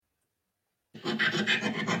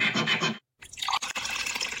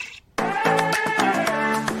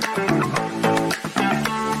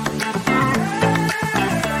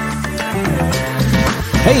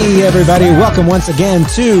Hey everybody, welcome once again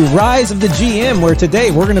to Rise of the GM, where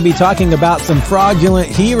today we're going to be talking about some fraudulent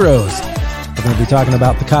heroes. We're going to be talking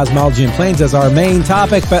about the Cosmology and Planes as our main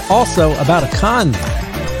topic, but also about a con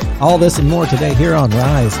man. All this and more today here on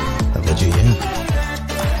Rise of the GM.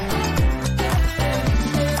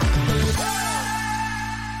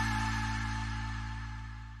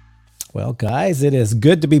 Well, guys, it is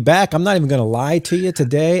good to be back. I'm not even going to lie to you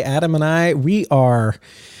today. Adam and I,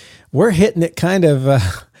 we're hitting it kind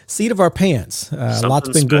of seat of our pants. Lots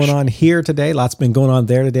been going on here today. Lots been going on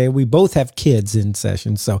there today. We both have kids in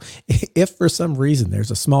session. So if for some reason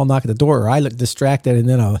there's a small knock at the door or I look distracted and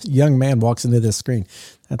then a young man walks into this screen,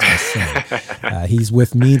 that's my son. He's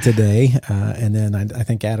with me today. And then I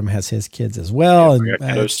think Adam has his kids as well. Yeah,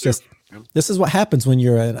 and it's just, this is what happens when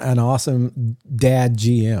you're an awesome dad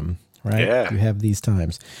GM, right? Yeah. You have these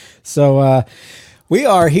times. So, we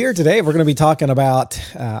are here today. We're going to be talking about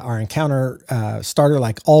our encounter starter,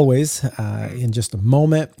 like always, in just a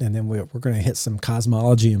moment. And then we're going to hit some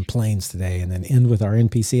cosmology and planes today and then end with our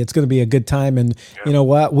NPC. It's going to be a good time. And you know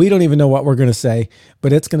what? We don't even know what we're going to say,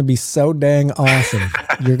 but it's going to be so dang awesome.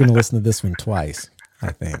 You're going to listen to this one twice,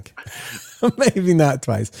 I think. Maybe not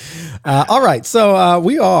twice. All right. So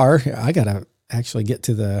I got to actually get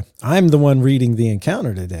to I'm the one reading the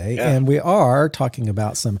encounter today, and we are talking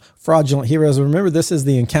about some fraudulent heroes. Remember, this is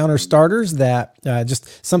the encounter starters, that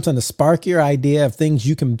just something to spark your idea of things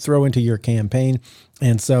you can throw into your campaign.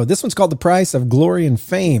 And so this one's called The Price of Glory and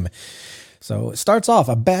Fame. So it starts off,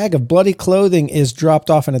 a bag of bloody clothing is dropped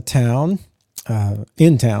off in town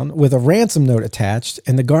with a ransom note attached,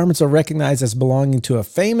 and the garments are recognized as belonging to a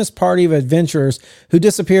famous party of adventurers who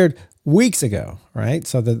disappeared weeks ago, right?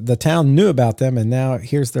 So the town knew about them, and now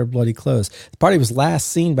here's their bloody clothes. The party was last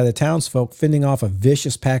seen by the townsfolk fending off a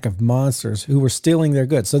vicious pack of monsters who were stealing their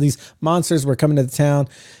goods. So these monsters were coming to the town,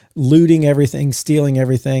 looting everything, stealing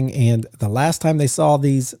everything, and the last time they saw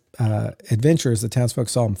these adventurers, the townsfolk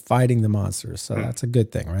saw them fighting the monsters. So that's a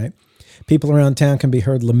good thing, right? People around town can be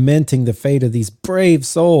heard lamenting the fate of these brave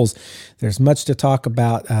souls. There's much to talk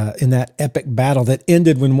about in that epic battle that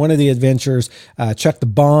ended when one of the adventurers chucked the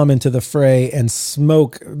bomb into the fray and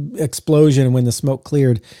smoke explosion. And when the smoke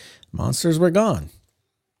cleared, monsters were gone.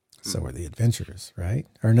 So were the adventurers, right?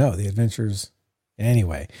 Or no, the adventurers.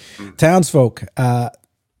 Anyway, townsfolk,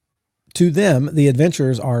 to them, the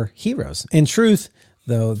adventurers are heroes. In truth,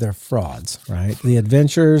 though, they're frauds, right? The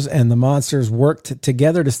adventurers and the monsters worked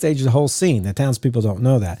together to stage the whole scene. The townspeople don't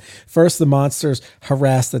know that. First, the monsters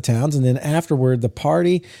harassed the towns, and then afterward, the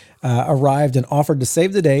party arrived and offered to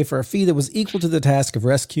save the day for a fee that was equal to the task of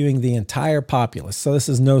rescuing the entire populace. So this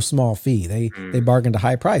is no small fee. They bargained a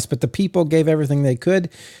high price, but the people gave everything they could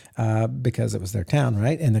because it was their town,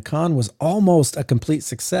 right? And the con was almost a complete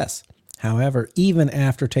success. However, even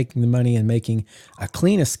after taking the money and making a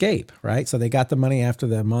clean escape, right? So they got the money after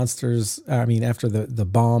the monsters, after the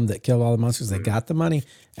bomb that killed all the monsters, they got the money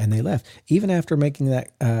and they left. Even after making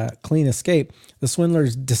that clean escape, the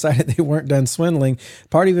swindlers decided they weren't done swindling.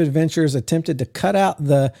 Party of adventurers attempted to cut out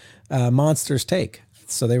the monsters' take.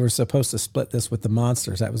 So they were supposed to split this with the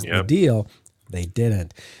monsters. That was the deal. They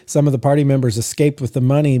didn't. Some of the party members escaped with the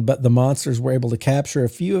money, but the monsters were able to capture a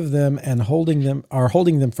few of them and holding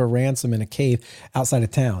them for ransom in a cave outside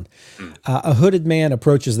of town. A hooded man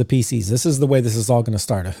approaches the PCs. This is the way this is all going to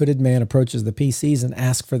start. A hooded man approaches the PCs and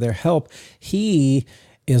asks for their help. He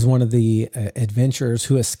is one of the adventurers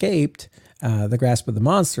who escaped the grasp of the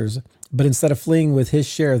monsters, but instead of fleeing with his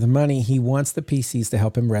share of the money, he wants the PCs to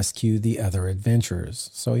help him rescue the other adventurers.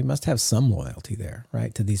 So he must have some loyalty there,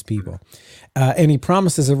 right, to these people. And he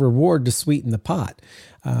promises a reward to sweeten the pot.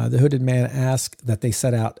 The hooded man asks that they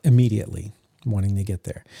set out immediately, wanting to get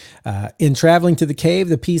there. In traveling to the cave,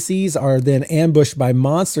 the PCs are then ambushed by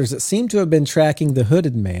monsters that seem to have been tracking the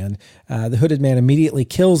hooded man. The hooded man immediately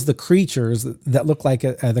kills the creatures that look like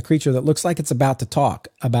the creature that looks like it's about to talk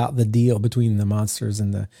about the deal between the monsters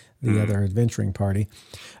and the other adventuring party.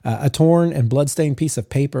 A torn and bloodstained piece of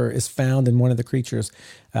paper is found in one of the creatures,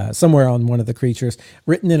 somewhere on one of the creatures,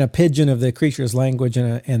 written in a pidgin of the creature's language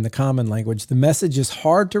and the common language. The message is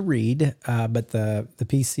hard to read, but the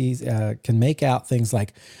PCs can make out things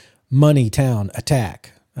like money, town,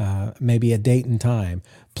 attack, maybe a date and time,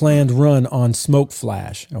 planned run on smoke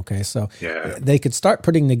flash. Okay, so they could start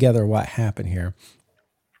putting together what happened here.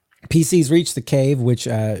 PCs reach the cave, which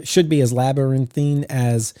should be as labyrinthine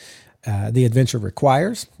as the adventure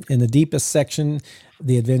requires. In the deepest section,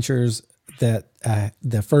 the adventurers that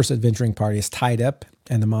the first adventuring party is tied up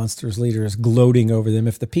and the monster's leader is gloating over them.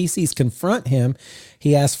 If the PCs confront him,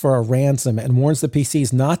 he asks for a ransom and warns the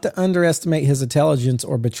PCs not to underestimate his intelligence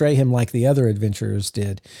or betray him like the other adventurers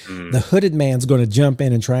did. The hooded man's going to jump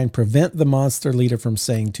in and try and prevent the monster leader from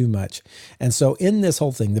saying too much. And so in this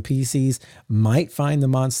whole thing, the PCs might find the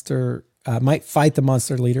monster, might fight the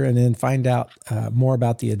monster leader and then find out more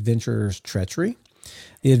about the adventurer's treachery.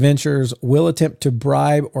 The adventurers will attempt to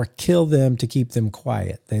bribe or kill them to keep them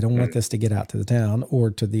quiet. They don't want this to get out to the town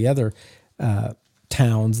or to the other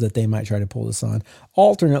towns that they might try to pull this on.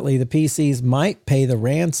 Alternately, the PCs might pay the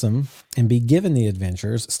ransom and be given the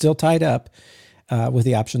adventurers, still tied up, with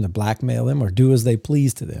the option to blackmail them or do as they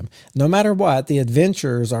please to them. No matter what, the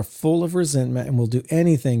adventurers are full of resentment and will do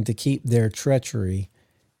anything to keep their treachery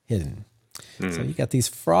hidden. So you got these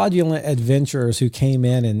fraudulent adventurers who came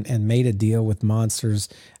in and made a deal with monsters,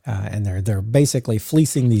 and they're basically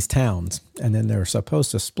fleecing these towns, and then they're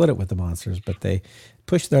supposed to split it with the monsters, but they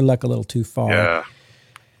pushed their luck a little too far. Yeah.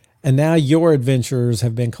 And now your adventurers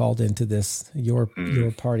have been called into this. Your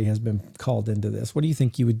party has been called into this. What do you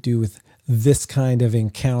think you would do with this kind of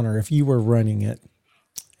encounter if you were running it,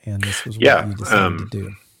 and this was what you decided to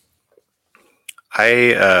do?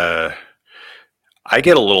 I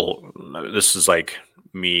get a little, this is like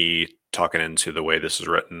me talking into the way this is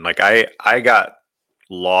written. Like I got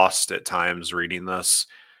lost at times reading this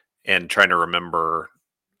and trying to remember,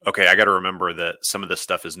 okay, I got to remember that some of this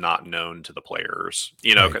stuff is not known to the players,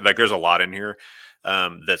 right. Like there's a lot in here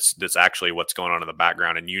that's actually what's going on in the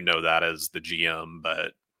background. And that as the GM,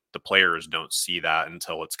 but the players don't see that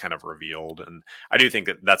until it's kind of revealed. And I do think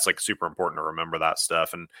that that's like super important to remember that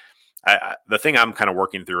stuff. And the thing I'm kind of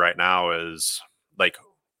working through right now is like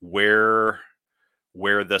where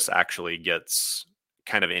this actually gets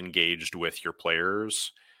kind of engaged with your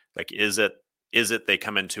players. Like, is it they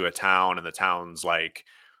come into a town and the town's like,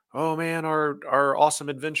 oh man, our awesome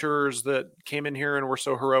adventurers that came in here and were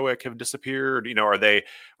so heroic have disappeared. Are they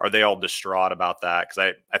all distraught about that?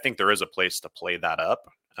 Because I think there is a place to play that up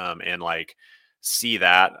and like see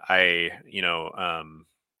that. I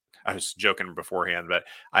was joking beforehand, but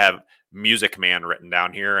I have Music Man written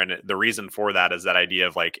down here. And the reason for that is that idea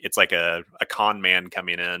of like, it's like a con man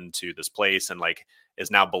coming into this place and like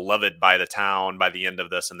is now beloved by the town by the end of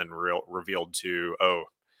this. And then revealed to, oh,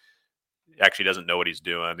 he actually doesn't know what he's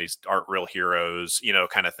doing. These aren't real heroes,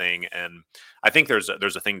 kind of thing. And I think there's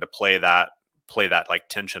a thing to play that like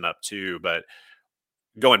tension up too. But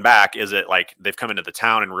going back, is it like they've come into the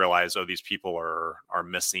town and realize, oh, these people are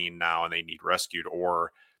missing now and they need rescued?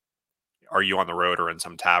 Or are you on the road or in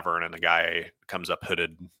some tavern and the guy comes up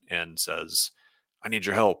hooded and says, I need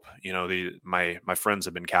your help. My friends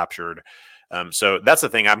have been captured. So that's the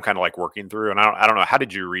thing I'm kind of like working through. And I don't know. How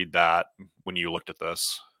did you read that when you looked at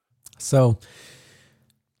this? So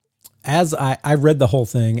as I read the whole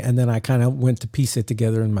thing and then I kind of went to piece it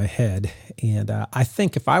together in my head. And I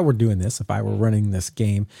think if I were doing this, if I were running this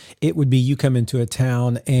game, it would be you come into a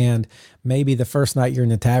town and maybe the first night you're in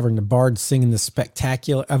the tavern, the bard's singing the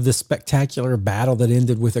spectacular battle that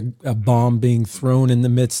ended with a bomb being thrown in the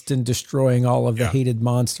midst and destroying all of the hated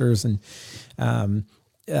monsters. And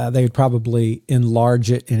they would probably enlarge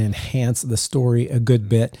it and enhance the story a good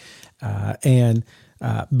bit and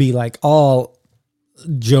be like all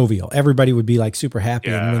jovial. Everybody would be like super happy.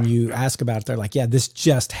 Yeah. And when you ask about it, they're like, yeah, this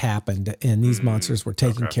just happened. And these monsters were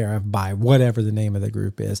taken care of by whatever the name of the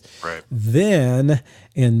group is. Right. Then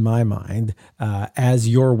in my mind, as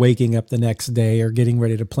you're waking up the next day or getting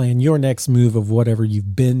ready to plan your next move of whatever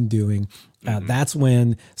you've been doing, that's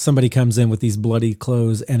when somebody comes in with these bloody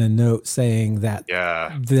clothes and a note saying that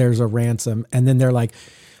there's a ransom. And then they're like,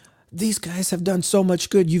 these guys have done so much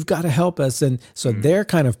good. You've got to help us. And so they're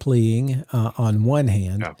kind of pleading on one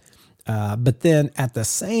hand. Yeah. But then at the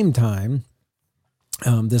same time,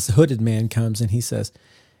 this hooded man comes and he says,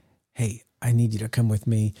 hey, I need you to come with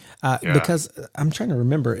me. Because I'm trying to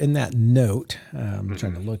remember in that note, I'm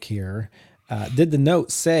trying to look here. Did the note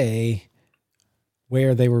say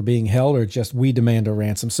where they were being held or just we demand a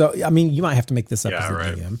ransom? So, I mean, you might have to make this up as a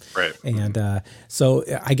DM. Right. And so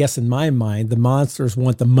I guess in my mind, the monsters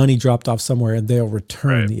want the money dropped off somewhere and they'll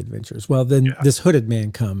return the adventures. Well, then this hooded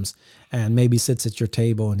man comes and maybe sits at your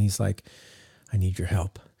table and he's like, I need your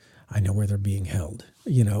help. I know where they're being held,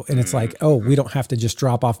 and it's like, oh, we don't have to just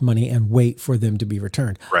drop off money and wait for them to be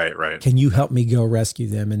returned. Right. Can you help me go rescue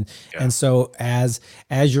them? And so as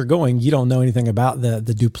you're going, you don't know anything about the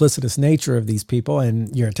duplicitous nature of these people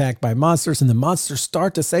and you're attacked by monsters and the monsters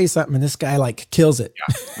start to say something and this guy like kills it.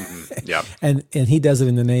 Yeah. And he does it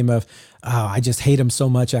in the name of, oh, I just hate them so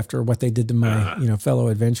much after what they did to my fellow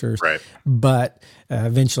adventurers. Right. But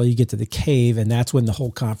eventually you get to the cave, and that's when the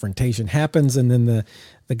whole confrontation happens. And then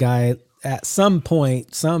the guy at some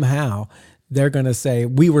point somehow they're going to say,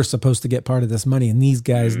 we were supposed to get part of this money, and these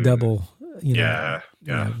guys double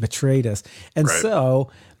betrayed us. And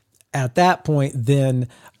so at that point, then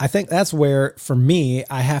I think that's where, for me,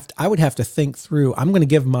 I would have to think through, I'm going to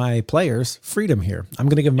give my players freedom here. I'm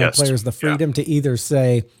going to give my players the freedom to either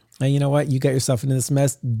say, hey, you know what, you got yourself into this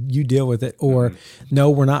mess, you deal with it. Or no,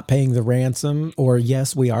 we're not paying the ransom. Or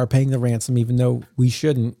yes, we are paying the ransom, even though we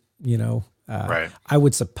shouldn't, I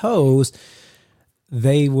would suppose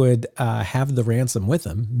they would have the ransom with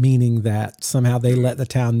them, meaning that somehow they let the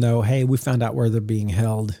town know, hey, we found out where they're being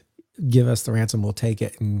held. Give us the ransom. We'll take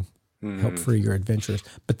it and help free your adventurers.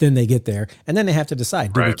 But then they get there, and then they have to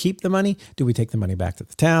decide, do we keep the money? Do we take the money back to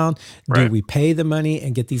the town? Do we pay the money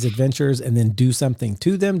and get these adventurers and then do something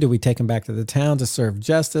to them? Do we take them back to the town to serve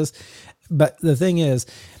justice? But the thing is,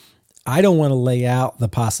 I don't want to lay out the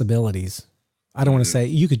possibilities. I don't want to say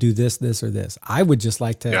you could do this, this, or this. I would just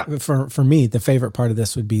like to, for me, the favorite part of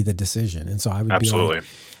this would be the decision. And so I would be like,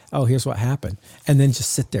 oh, here's what happened. And then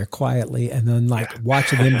just sit there quietly and then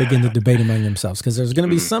watch them begin to debate among themselves. Because there's going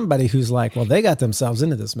to be somebody who's like, well, they got themselves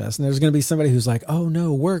into this mess. And there's going to be somebody who's like, oh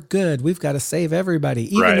no, we're good. We've got to save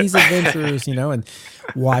everybody, even these adventurers, and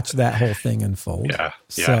watch that whole thing unfold.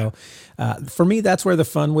 So for me, that's where the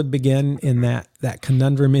fun would begin, in that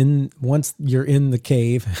conundrum once you're in the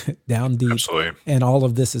cave down deep and all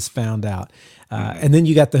of this is found out. And then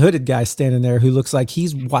you got the hooded guy standing there who looks like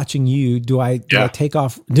he's watching you. Do I take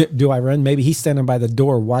off? Do I run? Maybe he's standing by the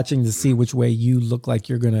door watching to see which way you look like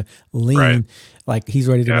you're going to lean, like he's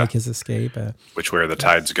ready to make his escape. Which way are the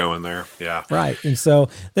tides going there? Yeah. Right. And so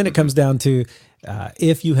then it comes down to,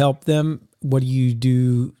 if you help them, what do you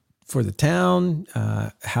do for the town?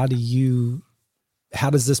 How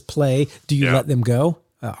does this play? Do you let them go?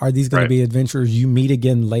 Are these going to be adventurers you meet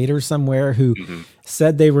again later somewhere who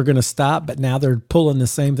said they were going to stop, but now they're pulling the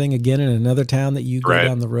same thing again in another town that you go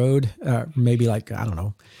down the road? Maybe I don't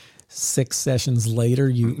know, 6 sessions later,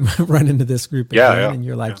 you run into this group again and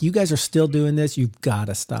you're like, you guys are still doing this. You've got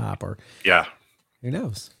to stop. Or who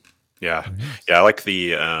knows? Yeah. I like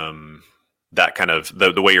the that kind of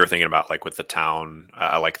the way you're thinking about, like with the town.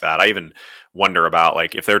 I like that. I even wonder about,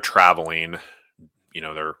 like, if they're traveling,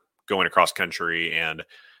 they're going across country and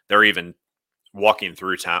they're even walking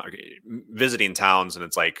through town, visiting towns, and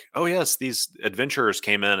it's like, oh yes, these adventurers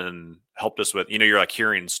came in and helped us with, you're like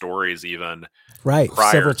hearing stories even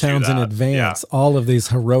several towns in advance, all of these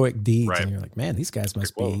heroic deeds, and you're like, man, these guys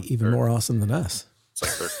must be even more awesome than us. It's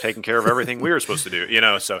like they're taking care of everything we were supposed to do,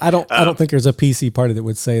 So I don't think there's a PC party that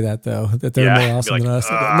would say that, though, that they're more awesome than us.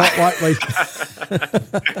 Not likely.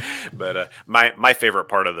 But my favorite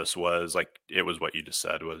part of this was, like, it was what you just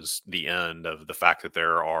said, was the end of the fact that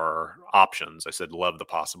there are options. I said, love the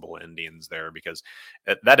possible endings there, because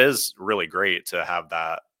that is really great to have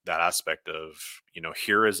that aspect of,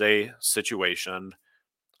 here is a situation.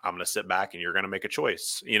 I'm going to sit back and you're going to make a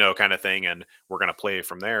choice, kind of thing. And we're going to play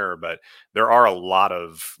from there. But there are a lot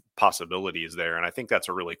of possibilities there. And I think that's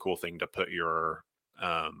a really cool thing to put your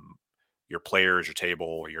players, your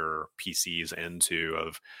table, your PCs into,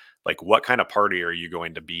 of like, what kind of party are you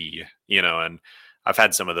going to be, and I've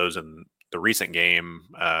had some of those in the recent game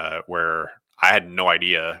where I had no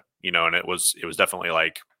idea, and it was definitely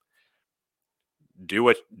like, do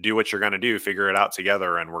what you're going to do, figure it out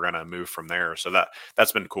together, and we're going to move from there. So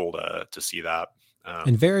that's been cool to see that.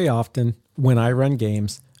 And very often when I run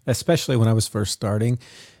games, especially when I was first starting,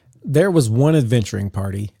 there was one adventuring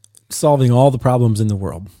party solving all the problems in the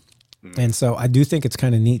world. And so I do think it's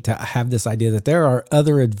kind of neat to have this idea that there are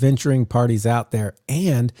other adventuring parties out there,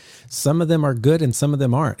 and some of them are good and some of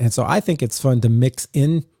them aren't. And so I think it's fun to mix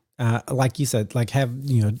in, like you said, like have,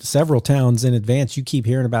 several towns in advance. You keep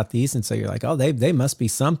hearing about these, and so you're like, oh, they must be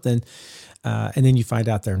something. And then you find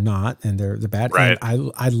out they're not, and they're bad. Right.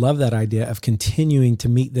 And I love that idea of continuing to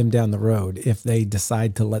meet them down the road if they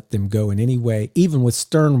decide to let them go in any way, even with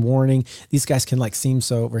stern warning. These guys can seem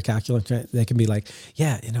so recalcitrant. They can be like,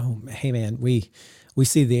 yeah, hey man, we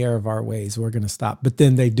see the error of our ways. We're going to stop. But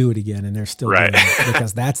then they do it again, and they're still doing it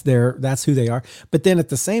because that's who they are. But then at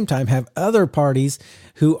the same time, have other parties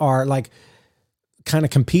who are like kind of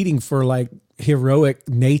competing for like heroic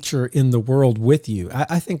nature in the world with you.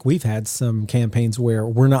 I think we've had some campaigns where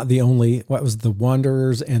we're not the only, what was the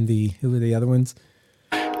Wanderers and who were the other ones?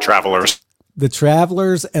 Travelers. The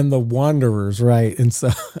Travelers and the Wanderers, right? And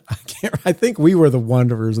so I think we were the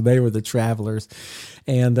Wanderers and they were the Travelers,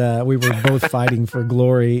 and we were both fighting for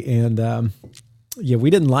glory. And Yeah, we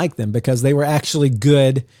didn't like them because they were actually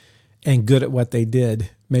good and good at what they did.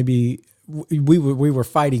 Maybe we were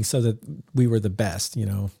fighting so that we were the best,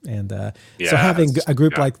 and so having Yes. a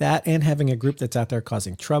group Yeah. like that and having a group that's out there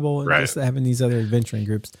causing trouble and Right. just having these other adventuring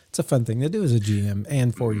groups, it's a fun thing to do as a GM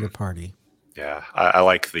and for Hmm. your party. Yeah. I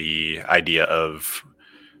like the idea of,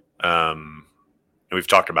 um, and we've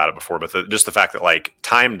talked about it before, but just the fact that like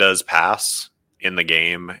time does pass in the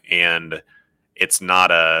game, and it's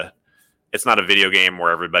not a it's not a video game where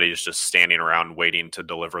everybody's just standing around waiting to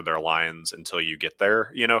deliver their lines until you get there,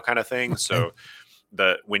 kind of thing. Okay. So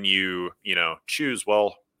the when you choose,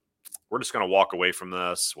 well, we're just going to walk away from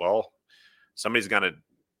this. Well, somebody's going to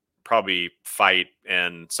probably fight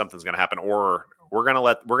and something's going to happen, or we're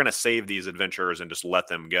going to save these adventurers and just let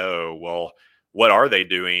them go. Well, what are they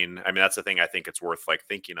doing? I mean, that's the thing I think it's worth like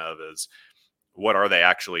thinking of is what are they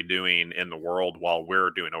actually doing in the world while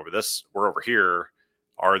we're over here.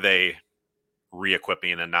 Are they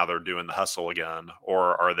re-equipping and now they're doing the hustle again,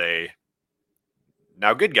 or are they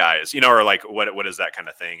now good guys, or like what is that kind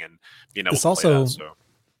of thing, and being able This to play that. also So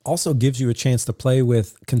also gives you a chance to play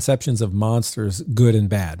with conceptions of monsters, good and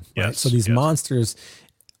bad, right? So yes, these yes, monsters,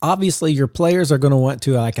 obviously your players are going to want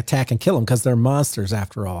to like attack and kill them because they're monsters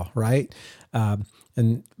after all, right?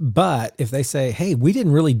 But if they say, "Hey, we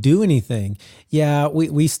didn't really do anything. Yeah,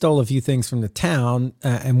 we stole a few things from the town,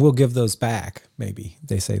 and we'll give those back." Maybe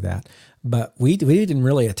they say that, but we didn't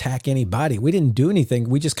really attack anybody. We didn't do anything.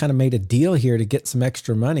 We just kind of made a deal here to get some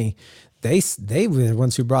extra money. They were the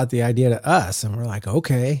ones who brought the idea to us, and we're like,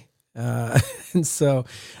 okay. And so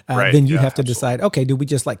right, then you yeah, have to absolutely, decide, okay, do we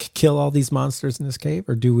just like kill all these monsters in this cave,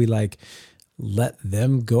 or do we like let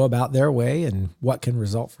them go about their way, and what can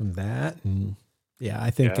result from that? And yeah,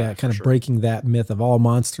 I think yeah, for kind of sure, breaking that myth of all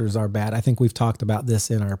monsters are bad. I think we've talked about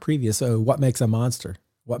this in our previous. So, what makes a monster?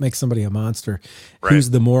 What makes somebody a monster? right.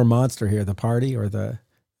 Who's the more monster here, the party or the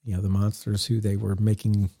monsters who they were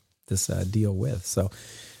making this deal with? So,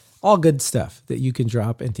 all good stuff that you can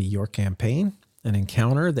drop into your campaign, an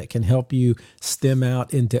encounter that can help you stem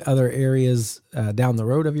out into other areas down the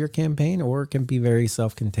road of your campaign, or it can be very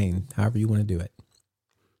self-contained, however you want to do it.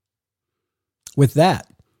 With that,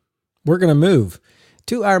 we're going to move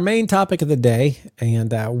to our main topic of the day,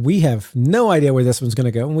 and we have no idea where this one's going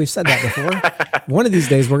to go. And we've said that before. One of these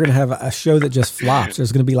days, we're going to have a show that just flops.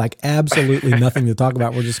 There's going to be like absolutely nothing to talk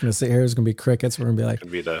about. We're just going to sit here. There's going to be crickets. We're going to be like,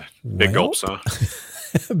 Could be the big well, gulps, huh?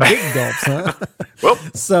 big gulps, huh? Well,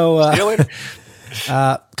 So, see you later.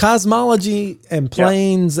 cosmology and Yeah.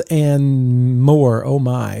 planes and more. Oh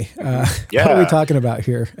my. What are we Yeah. talking about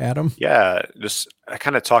here, Adam? Yeah, just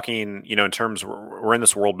kind of talking, in terms we're in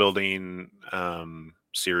this world building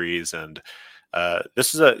series, and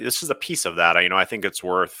this is a piece of that. I think it's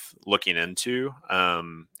worth looking into.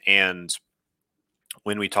 And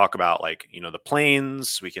when we talk about like the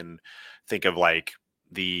planes, we can think of like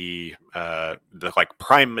the like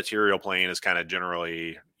prime material plane is kind of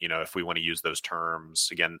generally, if we want to use those terms.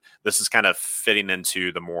 Again, this is kind of fitting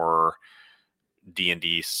into the more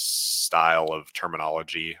D&D style of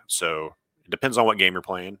terminology. So it depends on what game you're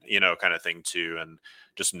playing, kind of thing too, and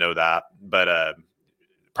just know that. But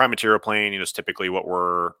prime material plane, is typically what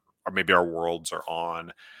or maybe our worlds are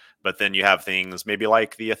on. But then you have things maybe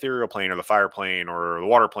like the ethereal plane or the fire plane or the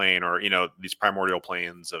water plane, or these primordial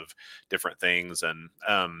planes of different things. And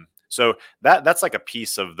so that's like a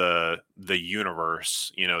piece of the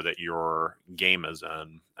universe, that your game is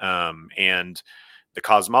in. And the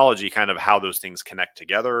cosmology, kind of how those things connect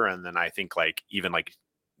together. And then I think like even like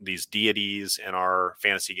these deities in our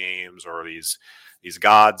fantasy games, or these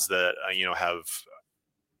gods that have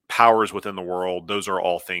powers within the world, those are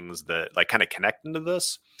all things that like kind of connect into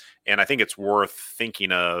this. And I think it's worth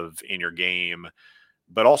thinking of in your game,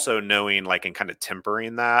 but also knowing like and kind of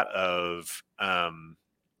tempering that of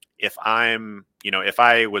if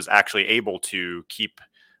I was actually able to keep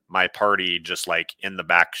my party just like in the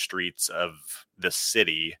back streets of the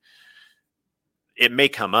city, it may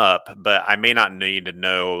come up, but I may not need to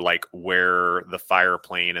know like where the fire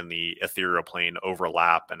plane and the ethereal plane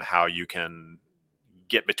overlap and how you can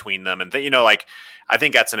get between them. And like I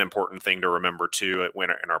think that's an important thing to remember too when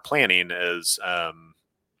in our planning is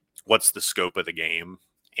what's the scope of the game.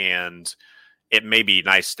 And it may be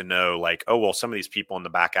nice to know like, oh well, some of these people in the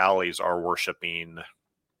back alleys are worshiping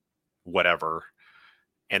whatever,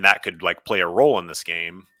 and that could like play a role in this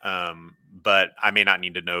game. But I may not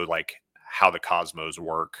need to know like how the cosmos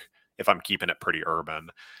work if I'm keeping it pretty urban.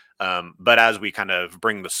 But as we kind of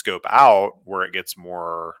bring the scope out where it gets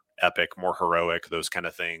more epic, more heroic, those kind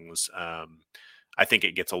of things, I think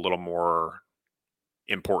it gets a little more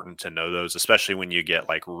important to know those, especially when you get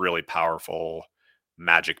like really powerful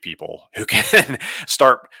magic people who can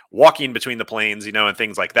start walking between the planes, and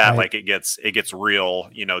things like that. Right. Like it gets real,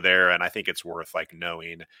 there. And I think it's worth like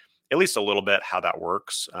knowing at least a little bit how that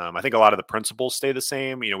works. I think a lot of the principles stay the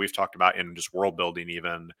same. We've talked about in just world building,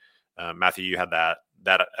 even Matthew, you had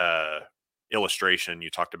that illustration. You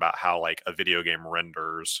talked about how like a video game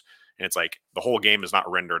renders, and it's like the whole game is not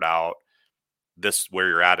rendered out. This where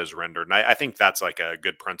you're at is rendered. And I think that's like a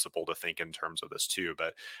good principle to think in terms of this too.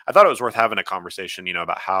 But I thought it was worth having a conversation,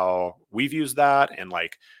 about how we've used that and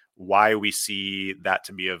like why we see that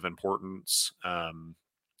to be of importance.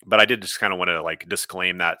 But I did just kind of want to like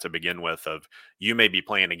disclaim that to begin with of you may be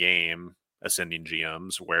playing a game, Ascending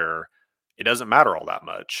GMs, where it doesn't matter all that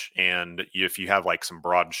much. And if you have like some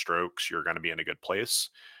broad strokes, you're going to be in a good place.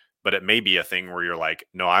 But it may be a thing where you're like,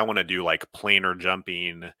 no, I want to do like planar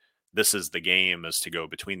jumping. This is the game, is to go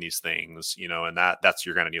between these things, and that's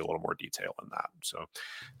you're going to need a little more detail in that. So,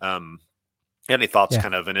 any thoughts Yeah.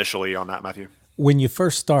 kind of initially on that, Matthew? When you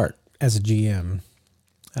first start as a GM,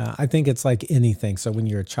 I think it's like anything. So when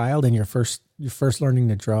you're a child and you're first learning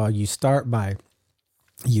to draw, you start by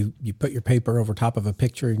you put your paper over top of a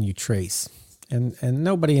picture and you trace. And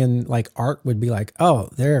nobody in like art would be like, oh,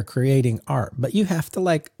 they're creating art. But you have to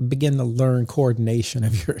like begin to learn coordination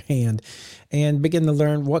of your hand and begin to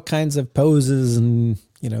learn what kinds of poses and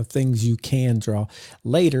things you can draw.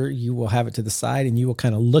 Later, you will have it to the side and you will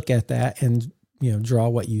kind of look at that and draw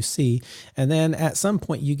what you see. And then at some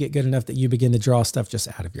point you get good enough that you begin to draw stuff just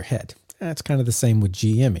out of your head. That's kind of the same with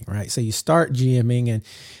GMing, right? So you start GMing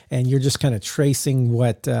and you're just kind of tracing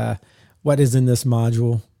what is in this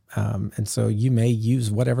module. And so you may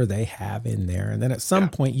use whatever they have in there. And then at some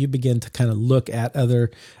point you begin to kind of look at other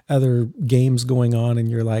games going on and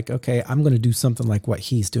you're like, okay, I'm going to do something like what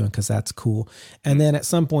he's doing because that's cool. And then at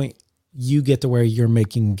some point you get to where you're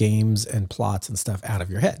making games and plots and stuff out of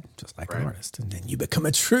your head, just like an artist. And then you become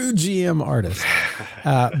a true GM artist.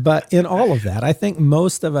 But in all of that, I think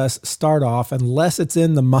most of us start off, unless it's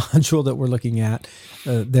in the module that we're looking at,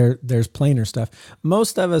 there's planar stuff.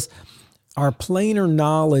 Most of us, our planar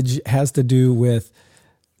knowledge has to do with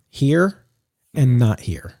here and not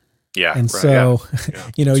here. Yeah. And so,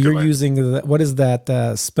 you're using what is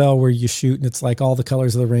that spell where you shoot and it's like all the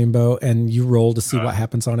colors of the rainbow and you roll to see what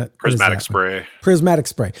happens on it? Prismatic spray. Prismatic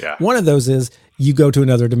spray. Yeah. One of those is you go to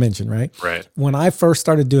another dimension, right? Right. When I first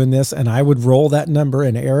started doing this and I would roll that number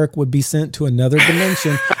and Eric would be sent to another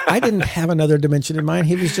dimension, I didn't have another dimension in mind.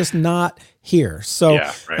 He was just not here. So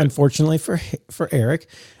unfortunately for Eric,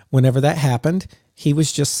 whenever that happened, he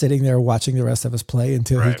was just sitting there watching the rest of us play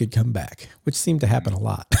until he could come back, which seemed to happen a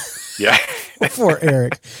lot. Yeah. For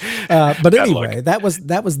Eric. But anyway, that was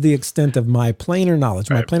the extent of my planar knowledge.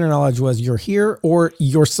 My planar knowledge was you're here or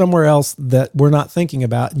you're somewhere else that we're not thinking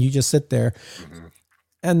about and you just sit there. Mm-hmm.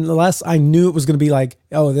 And the less I knew it was going to be like,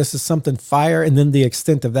 oh, this is something fire. And then the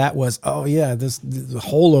extent of that was, oh yeah, the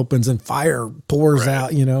hole opens and fire pours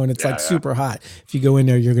out, and it's super hot. If you go in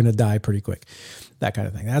there, you're going to die pretty quick. That kind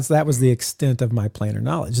of thing. That was the extent of my planar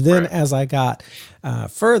knowledge. Then as I got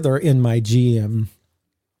further in my GM,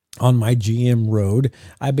 on my GM road,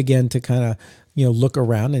 I began to kind of, look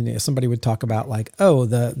around and somebody would talk about like, oh,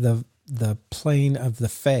 the plane of the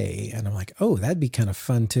Fae. And I'm like, oh, that'd be kind of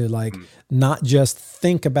fun to like, not just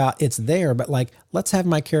think about it's there, but like, let's have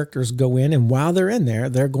my characters go in and while they're in there,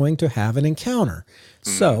 they're going to have an encounter.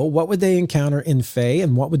 So what would they encounter in Fae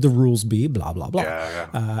and what would the rules be? Blah, blah,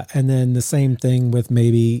 blah. And then the same thing with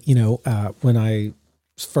maybe, when I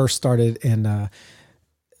first started and,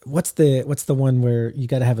 what's the one where you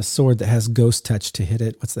got to have a sword that has ghost touch to hit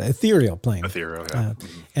it? What's the ethereal plane? Ethereal, yeah.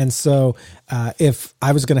 And so if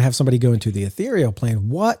I was going to have somebody go into the ethereal plane,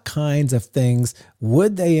 what kinds of things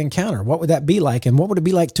would they encounter? What would that be like? And what would it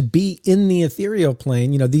be like to be in the ethereal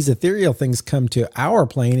plane? These ethereal things come to our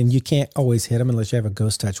plane and you can't always hit them unless you have a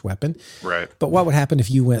ghost touch weapon. Right. But what would happen if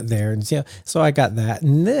you went there? And so I got that.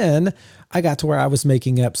 And then I got to where I was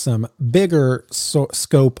making up some bigger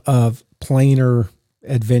scope of planar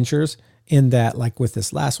adventures in that, like with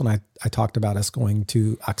this last one, I talked about us going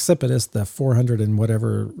to Occipitus, the 400 and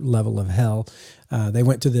whatever level of hell. They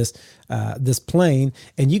went to this plane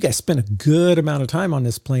and you guys spent a good amount of time on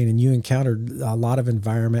this plane and you encountered a lot of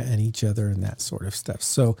environment and each other and that sort of stuff.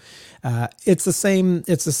 So it's the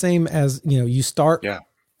same as, you start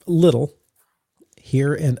little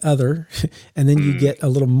here and other, and then you get a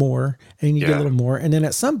little more and you get a little more. And then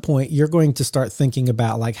at some point you're going to start thinking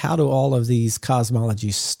about like, how do all of these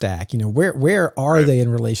cosmologies stack? Where are they in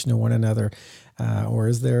relation to one another? Or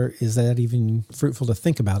is that even fruitful to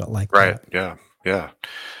think about it like that?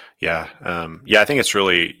 Yeah. I think it's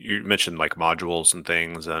really, you mentioned like modules and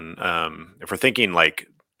things. And if we're thinking like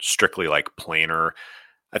strictly like planar.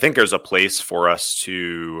 I think there's a place for us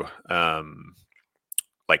to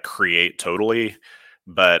like create totally,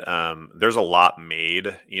 but there's a lot made,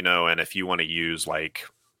 and if you want to use like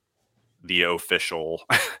the official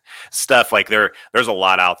stuff, like there's a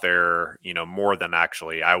lot out there, more than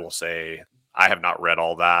actually, I will say, I have not read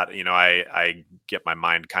all that. I get my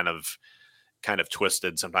mind kind of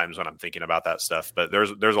twisted sometimes when I'm thinking about that stuff, but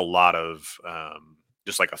there's a lot of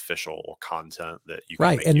just like official content that you can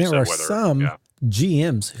Right. make And use there of, are whether some yeah.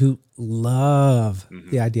 GMs who love Hmm.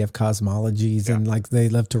 the idea of cosmologies Yeah. and like they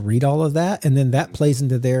love to read all of that. And then that Hmm. plays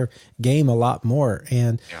into their game a lot more.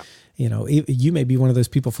 And, Yeah. you may be one of those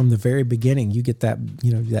people from the very beginning. You get that,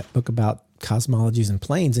 that book about cosmologies and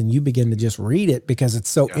planes and you begin to just read it because it's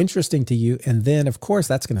so Yeah. interesting to you. And then, of course,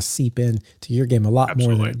 that's going to seep in to your game a lot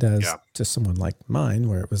more than Absolutely. it does Yeah. to someone like mine,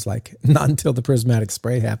 where it was like not until the prismatic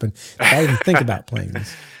spray happened did I even think about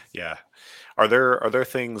planes. Yeah. Are there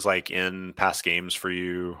things like in past games for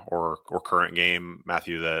you or current game,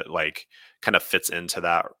 Matthew, that like kind of fits into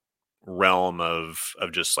that realm of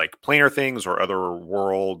just like planar things or other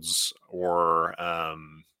worlds, or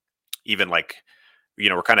even like,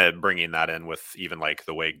 we're kind of bringing that in with even like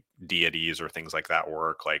the way deities or things like that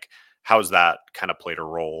work. Like, how's that kind of played a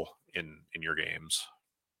role in your games?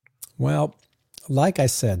 Well, like I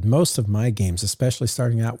said, most of my games, especially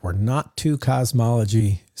starting out, were not too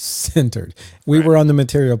cosmology centered. We Right. were on the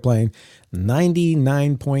material plane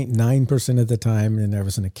 99.9% of the time, and there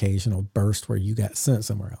was an occasional burst where you got sent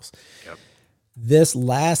somewhere else. Yep. This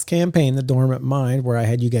last campaign, The Dormant Mind, where I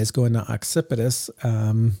had you guys go into Occipitus,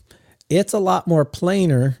 it's a lot more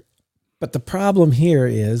planar. But the problem here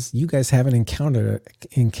is you guys haven't encountered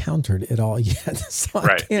it all yet. So I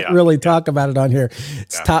Right. can't Yeah. really Yeah. talk about it on here.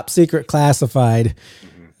 It's Yeah. top secret classified.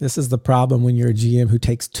 Hmm. This is the problem when you're a GM who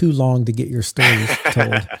takes too long to get your stories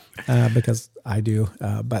told, because I do.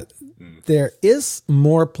 But Mm. there is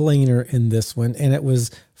more planar in this one, and it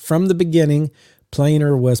was from the beginning.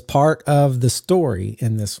 Planar was part of the story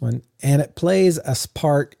in this one, and it plays a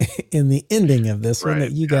part in the ending of this one that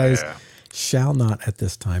Right. you guys Yeah. shall not at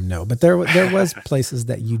this time know. But there was places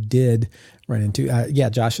that you did run into. Yeah,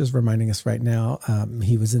 Josh is reminding us right now.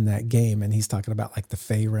 He was in that game, and he's talking about like the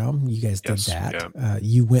Fey realm. You guys did Yes. that. Yeah.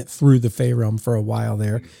 You went through the Fey realm for a while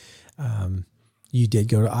there. Mm. You did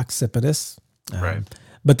go to Occipitus, Right.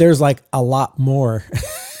 but there's like a lot more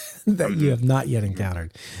that you Hmm. have not yet Hmm.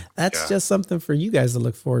 encountered. That's Yeah. just something for you guys to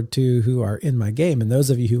look forward to who are in my game. And those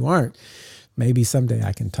of you who aren't, maybe someday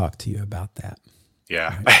I can talk to you about that.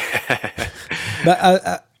 Yeah.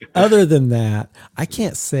 But other than that, I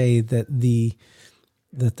can't say that the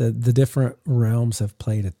different realms have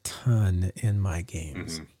played a ton in my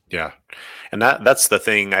games. Hmm. Yeah. And that's the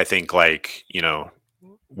thing, I think, like,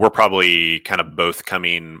 we're probably kind of both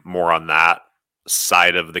coming more on that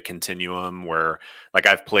side of the continuum where like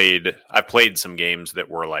I've played some games that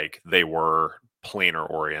were like they were planar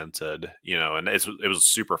oriented, and it was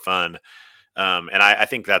super fun. And I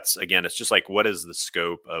think that's, again, it's just like, what is the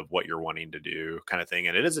scope of what you're wanting to do, kind of thing.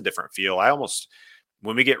 And it is a different feel. I almost,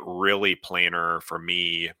 when we get really planar for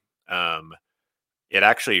me, um, it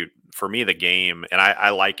actually, for me, the game, and I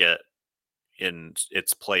like it in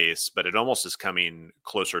its place, but it almost is coming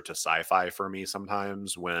closer to sci-fi for me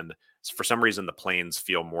sometimes when for some reason the planes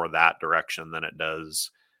feel more that direction than it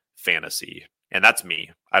does fantasy. And that's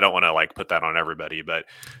me. I don't want to like put that on everybody, but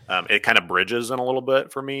it kind of bridges in a little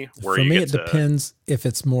bit for me where For you me, get it to depends if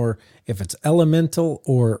it's elemental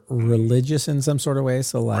or mm, religious in some sort of way.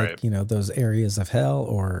 So right. like, those areas of hell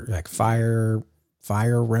or like Mhm.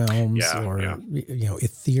 fire realms Yeah. Yeah. or,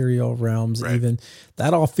 ethereal realms, Right. even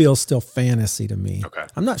that all feels still fantasy to me. Okay.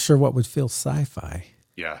 I'm not sure what would feel sci-fi.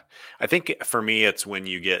 Yeah. I think for me, it's when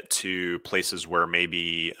you get to places where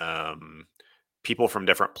maybe people from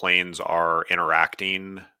different planes are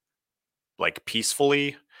interacting like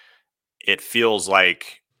peacefully. It feels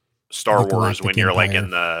like The Star Wars when Galactic you're like Empire. in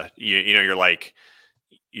the you're like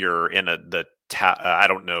you're in I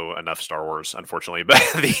don't know enough Star Wars, unfortunately, but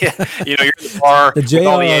you're in the bar The with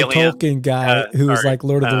all the J.R.R. aliens. Tolkien guy who was Sorry. like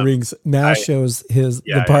Lord of the Rings now I shows the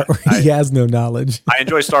Yeah, yeah. part where he has no knowledge. I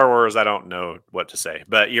enjoy Star Wars. I don't know what to say,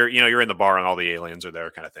 but you're in the bar and all the aliens are there,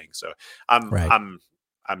 kind of thing. So I'm Right. I'm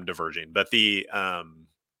I'm diverging, but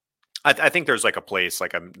I think there's like a place,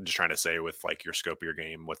 like I'm just trying to say, with like your scope of your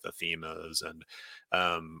game, what the theme is, and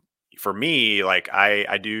um, for me, like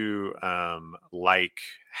I do like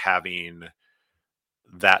having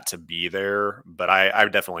that to be there, but I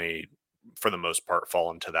definitely, for the most part,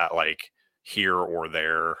 fall into that like here or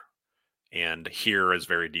there, and here is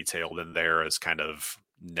very detailed, and there is kind of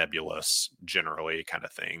nebulous, generally, kind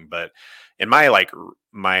of thing. But in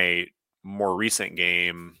my more recent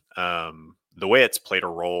game, the way it's played a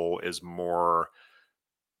role is more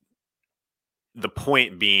the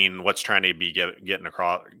point being what's trying to be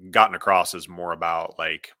gotten across is more about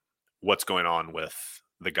like what's going on with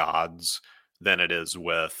the gods than it is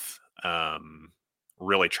with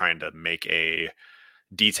really trying to make a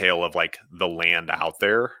detail of like the land out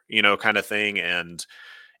there, kind of thing. And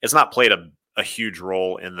it's not played a huge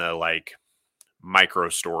role in the like micro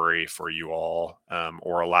story for you all,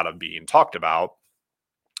 or a lot of being talked about.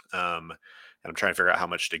 And I'm trying to figure out how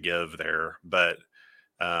much to give there, but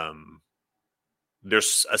um,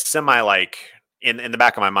 there's a semi like in the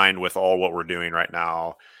back of my mind with all what we're doing right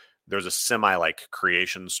now. There's a semi like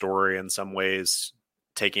creation story in some ways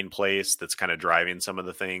taking place that's kind of driving some of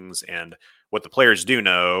the things. And what the players do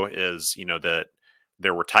know is, that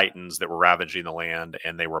there were titans that were ravaging the land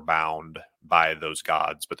and they were bound by those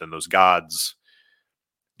gods. But then those gods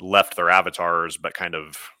left their avatars, but kind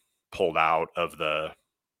of pulled out of the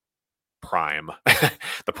prime,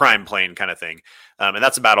 the prime plane kind of thing. And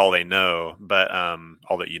that's about all they know, but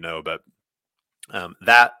all that but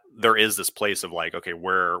that there is this place of like, okay,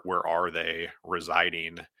 where are they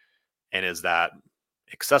residing? And is that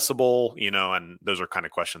accessible? And those are kind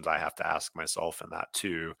of questions I have to ask myself in that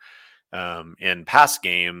too. In past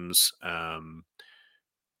games,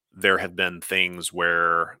 there have been things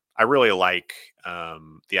where I really like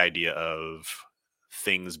the idea of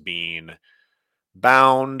things being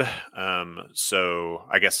bound. So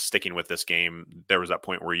I guess sticking with this game, there was that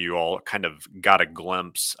point where you all kind of got a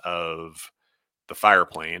glimpse of the fire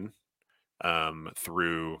plane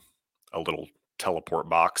through a little teleport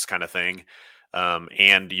box kind of thing.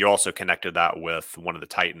 And you also connected that with one of the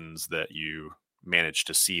titans that you managed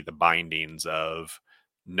to see the bindings of,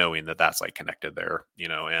 knowing that that's like connected there,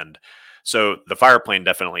 and so the fire plane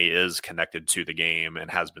definitely is connected to the game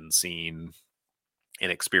and has been seen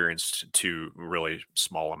and experienced to really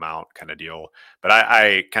small amount kind of deal. But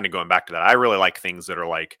I kind of going back to that, I really like things that are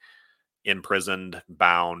like imprisoned,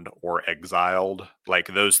 bound, or exiled. Like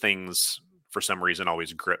those things for some reason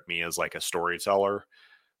always grip me as like a storyteller.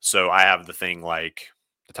 So I have the thing like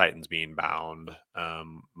the Titans being bound.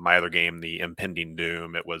 My other game, the Impending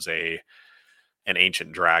Doom, it was an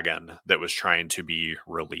ancient dragon that was trying to be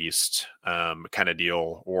released, kind of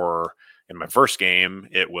deal. Or in my first game,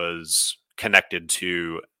 it was connected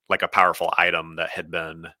to like a powerful item that had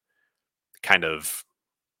been kind of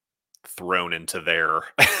thrown into there.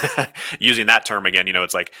 Using that term again,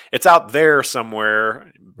 it's like it's out there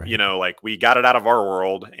somewhere, Right. Like we got it out of our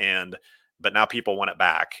world but now people want it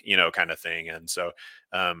back, kind of thing. And so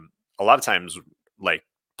a lot of times like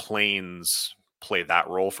planes play that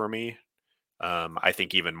role for me. I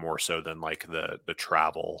think even more so than like the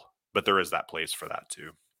travel, but there is that place for that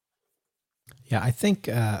too. Yeah, I think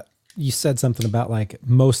you said something about like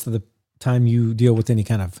most of the time you deal with any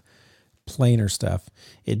kind of planar stuff,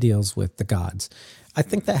 it deals with the gods. I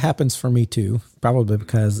think that happens for me too, probably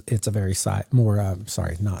because it's a very not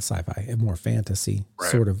sci-fi, a more fantasy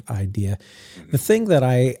Right. sort of idea. The thing that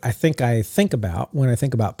I think about when I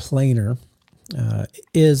think about planar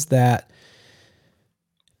is that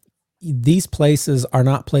these places are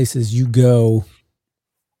not places you go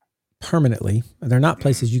permanently. They're not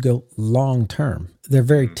places you go long term. They're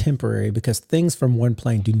very temporary because things from one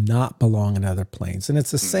plane do not belong in other planes. And it's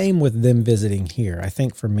the same with them visiting here. I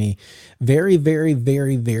think for me, very, very,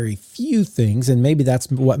 very, very few things, and maybe that's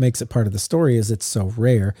what makes it part of the story is it's so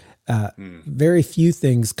rare. Very few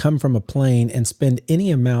things come from a plane and spend any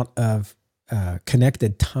amount of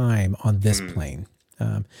connected time on this plane.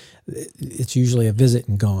 It's usually a visit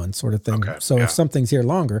and gone sort of thing. Okay, So yeah. if something's here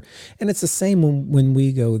longer, and it's the same when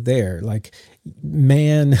we go there, like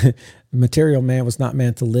material man was not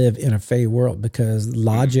meant to live in a fey world because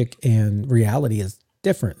logic and reality is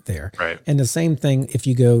different there. Right. And the same thing if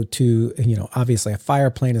you go to, obviously a fire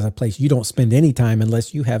plane is a place you don't spend any time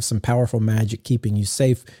unless you have some powerful magic keeping you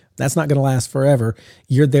safe. That's not going to last forever.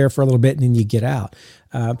 You're there for a little bit and then you get out.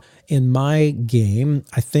 In my game,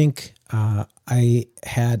 I think I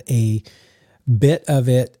had a bit of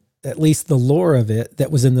it, at least the lore of it,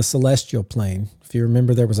 that was in the celestial plane. If you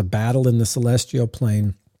remember, there was a battle in the celestial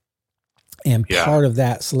plane, and Yeah. part of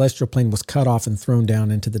that celestial plane was cut off and thrown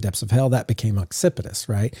down into the depths of hell. That became Occipitus,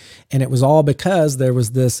 right? And it was all because there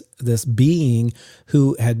was this being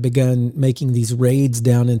who had begun making these raids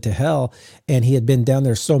down into hell, and he had been down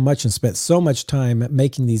there so much and spent so much time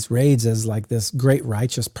making these raids as like this great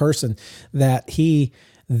righteous person that he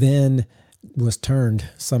then was turned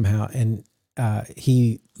somehow and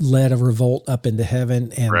he led a revolt up into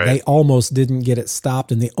heaven, and Right. they almost didn't get it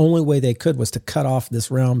stopped. And the only way they could was to cut off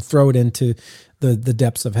this realm, throw it into the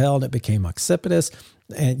depths of hell, and it became Occipitus.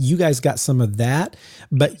 And you guys got some of that,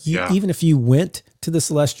 but Yeah. even if you went to the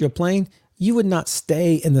celestial plane, you would not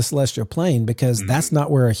stay in the celestial plane because that's Mhm.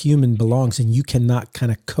 not where a human belongs, and you cannot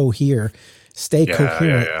kind of stay Yeah. Yeah.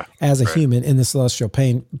 coherent Yeah. as a Right. human in the celestial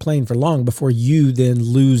plane for long before you then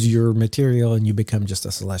lose your material and you become just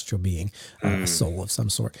a celestial being, a Mm. soul of some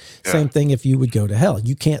sort. Yeah. Same thing if you would go to hell.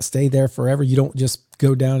 You can't stay there forever. You don't just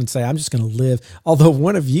go down and say, I'm just going to live. Although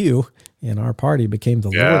one of you in our party became the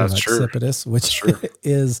Lord Yeah. of That's true. Occipitus, That's which true.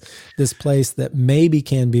 is this place that maybe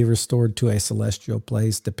can be restored to a celestial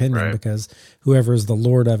place, depending, Right. because whoever is the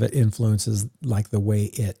Lord of it influences like the way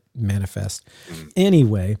it manifests. Mm.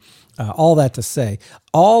 Anyway, all that to say,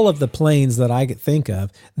 all of the planes that I could think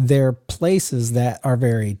of, they're places that are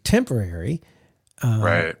very temporary,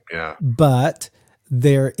 Right. Yeah. but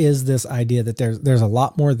there is this idea that there's a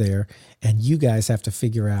lot more there, and you guys have to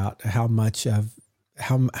figure out how much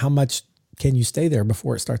can you stay there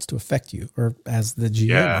before it starts to affect you. Or as the GM,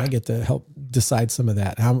 Yeah. I get to help decide some of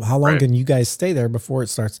that. How long Right. can you guys stay there before it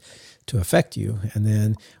starts to affect you, and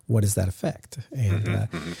then what does that affect? And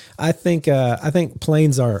Hmm. Hmm. I think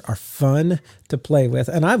planes are fun to play with,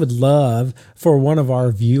 and I would love for one of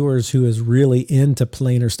our viewers who is really into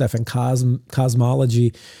planar stuff and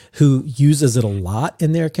cosmology, who uses it a lot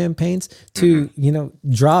in their campaigns, Hmm. to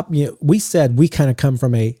drop. We said we kind of come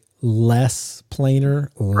from a less planar,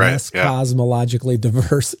 Right. less Yeah. cosmologically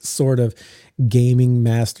diverse sort of gaming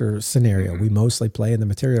master scenario. Hmm. We mostly play in the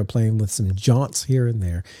material plane with some jaunts here and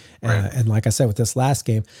there. Right. And like I said, with this last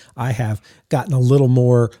game, I have gotten a little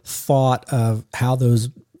more thought of how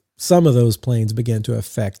some of those planes begin to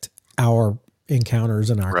affect our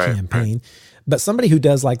encounters in our Right. Right. campaign. But somebody who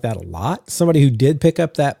does like that a lot, somebody who did pick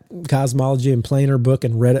up that Cosmology and Planar book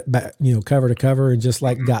and read it back, cover to cover, and just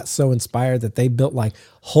like Hmm. got so inspired that they built like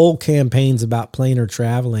whole campaigns about planar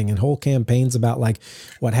traveling and whole campaigns about like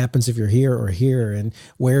what happens if you're here or here and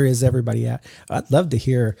where is everybody at. I'd love to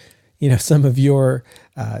hear, some of your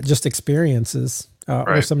just experiences. Or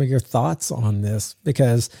Right. some of your thoughts on this,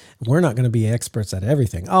 because we're not going to be experts at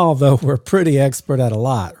everything, although we're pretty expert at a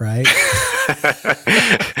lot, right?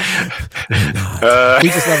 We're not. We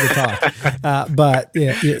just love to talk. But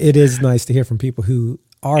yeah, it is nice to hear from people who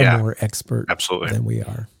are Yeah. more expert Absolutely. than we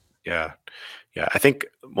are. Yeah. Yeah. I think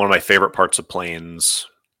one of my favorite parts of planes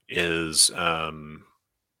is that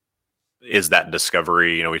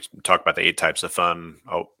discovery. We talked about the 8 types of fun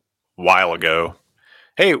a while ago.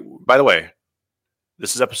 Hey, by the way,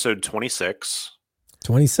 this is episode 26.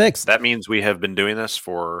 26, That means we have been doing this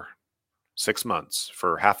for 6 months,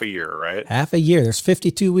 for half a year, right? half a year. There's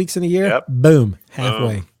 52 weeks in a year. Yep. Boom,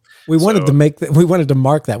 halfway. Boom. We wanted to So make that. We wanted to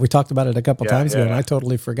mark that. We talked about it a couple yeah, times ago, and I yeah,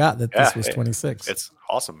 totally forgot that yeah. this was 26. It's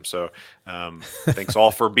awesome. So thanks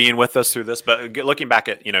all for being with us through this. But looking back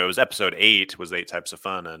at, it was episode 8 was the 8 types of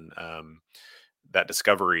fun, and that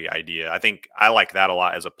discovery idea. I think I like that a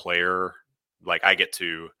lot as a player. Like I get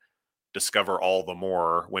to discover all the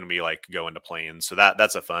more when we like go into planes. So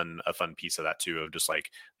that's a fun piece of that too, of just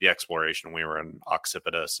like the exploration. We were in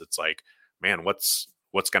Occipitus. It's like, man, what's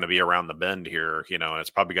going to be around the bend here, and it's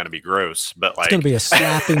probably going to be gross, but It's going to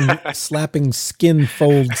like be a slapping skin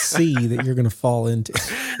fold sea that you're going to fall into.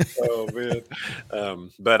 oh man.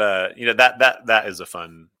 That is a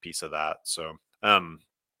fun piece of that. So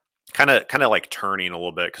kind of like turning a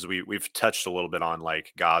little bit, because we've touched a little bit on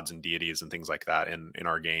like gods and deities and things like that in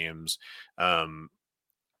our games. um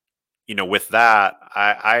with that,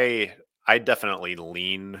 I definitely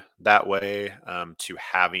lean that way, to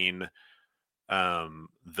having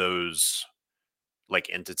those like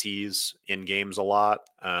entities in games a lot.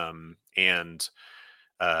 And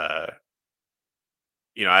uh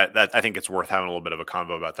I think it's worth having a little bit of a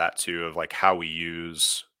convo about that too, of like how we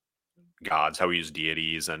use gods, how we use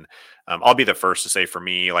deities. And I'll be the first to say, for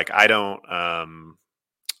me, like I don't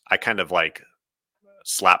I kind of like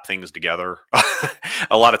slap things together.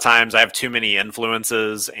 A lot of times I have too many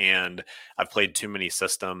influences and I've played too many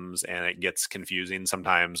systems, and it gets confusing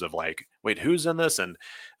sometimes of like, wait, who's in this? And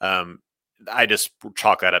um I just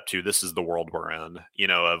chalk that up to, this is the world we're in,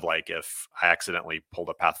 of like, if I accidentally pulled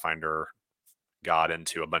a Pathfinder god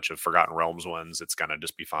into a bunch of Forgotten Realms ones, it's gonna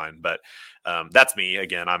just be fine. But that's me.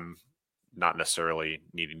 Again, I'm not necessarily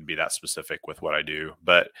needing to be that specific with what I do,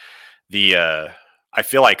 but the I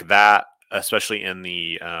feel like that, especially in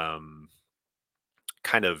the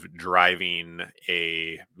kind of driving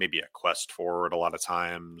maybe a quest forward a lot of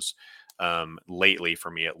times, lately for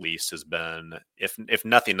me at least, has been, if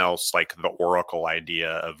nothing else, like the oracle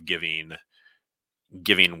idea of giving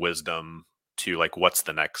wisdom to like what's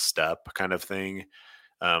the next step kind of thing.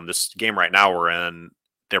 This game right now we're in,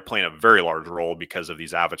 they're playing a very large role because of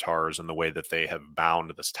these avatars and the way that they have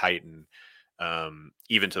bound this Titan,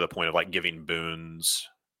 even to the point of like giving boons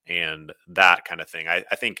and that kind of thing. I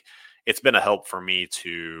think it's been a help for me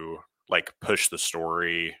to like push the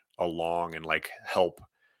story along and like help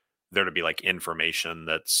there to be like information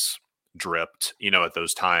that's dripped, at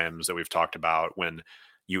those times that we've talked about when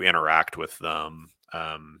you interact with them.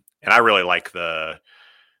 And I really like the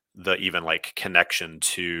even like connection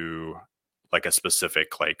to like a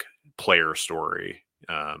specific like player story.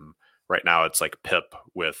 Right now it's like Pip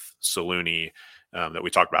with Saluni, that we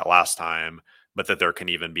talked about last time, but that there can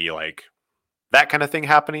even be like that kind of thing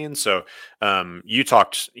happening. So you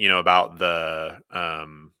talked, about the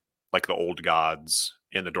like the old gods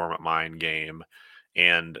in the Dormant Mind game,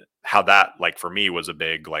 and how that like for me was a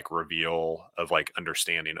big like reveal of like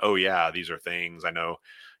understanding, oh yeah, these are things I know.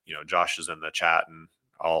 Josh is in the chat, and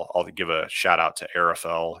I'll give a shout out to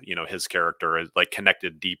Arafel. His character is like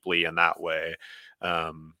connected deeply in that way.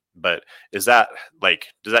 But is that like,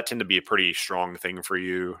 does that tend to be a pretty strong thing for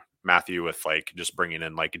you, Matthew, with like just bringing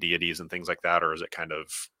in like deities and things like that? Or is it kind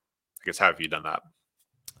of, I guess, how have you done that?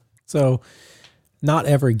 So not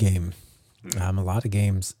every game, a lot of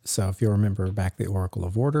games. So if you remember back the Oracle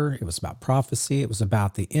of Order, it was about prophecy. It was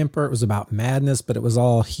about the Emperor. It was about madness, but it was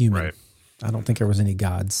all human. Right. I don't think there was any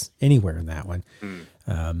gods anywhere in that one.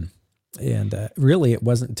 And really, it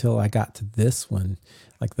wasn't until I got to this one,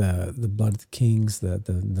 like the Blood of the Kings,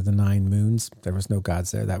 the 9 moons. There was no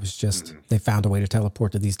gods there. That was just they found a way to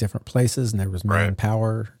teleport to these different places, and there was men in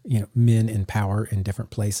power, men in power in different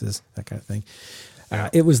places, that kind of thing.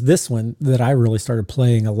 It was this one that I really started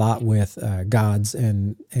playing a lot with gods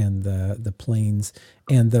and the planes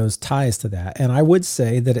and those ties to that. And I would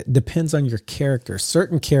say that it depends on your character.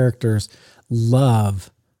 Certain characters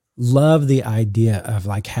love the idea of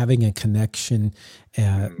like having a connection,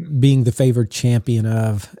 being the favored champion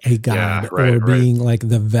of a god, or being like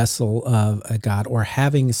the vessel of a god, or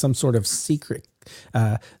having some sort of secret,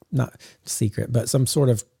 not secret, but some sort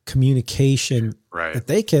of communication that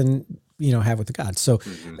they can have with the god. So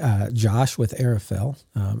Josh with Arafel,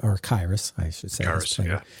 or Kairos, I should say, Kairos,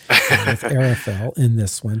 with Arafel in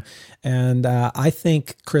this one. And I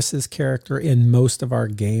think Chris's character in most of our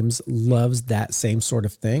games loves that same sort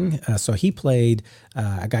of thing. So he played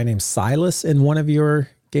a guy named Silas in one of your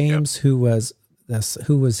games. Who was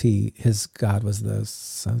he? His god was the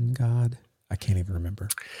sun god. I can't even remember.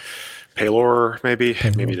 Palor, maybe.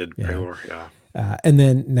 Maybe did Palor, and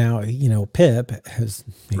then now, Pip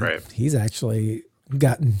he's actually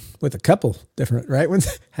gotten with a couple different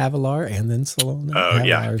ones, Havilar and then Salona.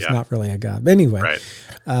 Havilar's not really a god. But anyway,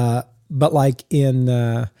 but like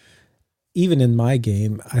in even in my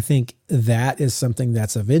game, I think that is something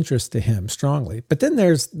that's of interest to him strongly. But then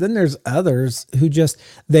there's others who just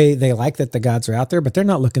they like that the gods are out there, but they're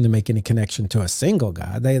not looking to make any connection to a single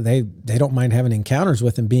god. They don't mind having encounters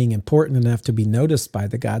with and being important enough to be noticed by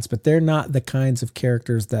the gods, but they're not the kinds of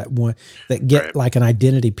characters that get like an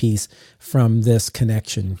identity piece from this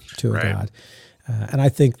connection to a god. And I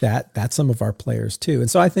think that's some of our players too.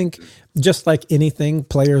 And so I think just like anything,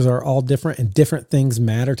 players are all different, and different things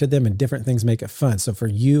matter to them, and different things make it fun. So for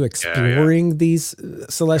you, exploring these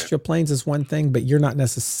celestial planes is one thing, but you're not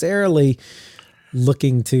necessarily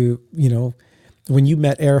looking to, when you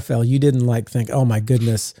met Arafel, you didn't like think, oh my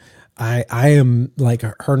goodness, I am like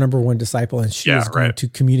her number one disciple, and she is going to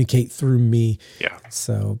communicate through me. Yeah.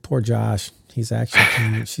 So poor Josh, she's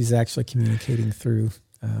actually communicating through,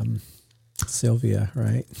 Sylvia,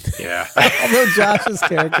 right? Yeah. Although Josh's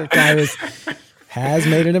character Kairos has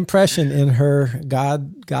made an impression in her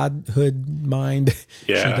godhood mind.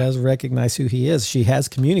 She does recognize who he is. She has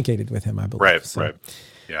communicated with him, I believe. Right.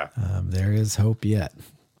 Yeah. There is hope yet.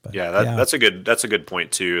 But, that's a good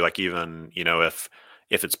point too. Like even, if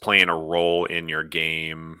it's playing a role in your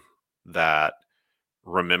game, that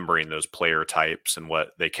remembering those player types and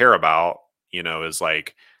what they care about, is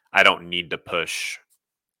like, I don't need to push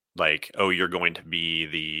like, oh, you're going to be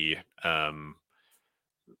the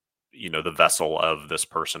the vessel of this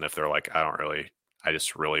person. If they're like, I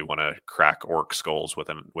just really want to crack orc skulls with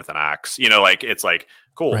an axe, like, it's like,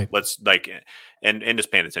 cool, let's like, and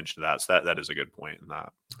just paying attention to that. So that is a good point in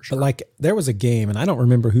that, for sure. But like, there was a game, and I don't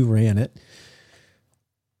remember who ran it.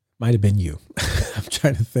 Might have been you. I'm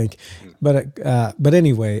trying to think, but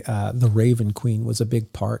anyway, the Raven Queen was a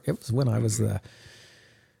big part. It was when I was a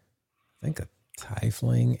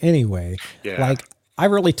tiefling. Anyway, like I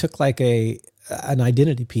really took like an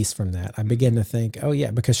identity piece from that. I began to think, oh yeah,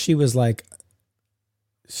 because she was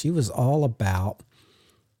all about,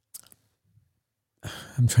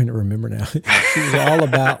 I'm trying to remember now. She was all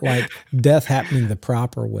about like death happening the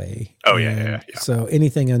proper way. Oh And so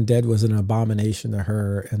anything undead was an abomination to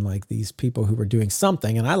her, and like these people who were doing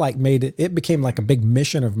something. And I like made it, it became like a big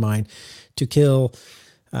mission of mine to kill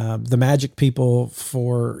the magic people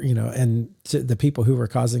for, you know, and the people who were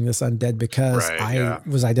causing this undead, because Right, I yeah.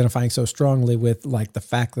 was identifying so strongly with like the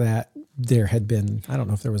fact that there had been, I don't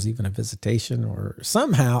know if there was even a visitation or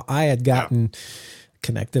somehow I had gotten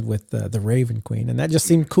connected with the Raven Queen, and that just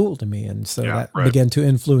seemed cool to me. And so that right. began to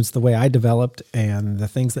influence the way I developed and the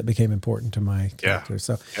things that became important to my character.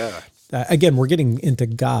 So again, we're getting into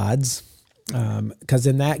gods, because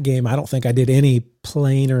in that game, I don't think I did any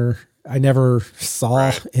planar. I never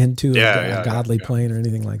saw into a godly plane or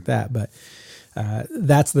anything like that. But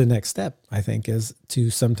that's the next step, I think, is to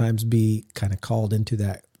sometimes be kind of called into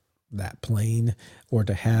that plane, or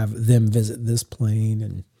to have them visit this plane.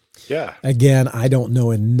 And again, I don't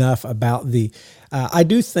know enough about the. I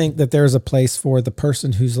do think that there's a place for the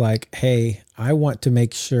person who's like, hey, I want to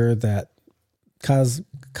make sure that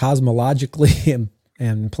cosmologically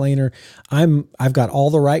and planar, I've got all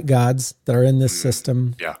the right gods that are in this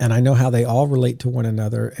system, and I know how they all relate to one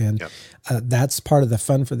another, and that's part of the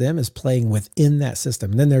fun for them, is playing within that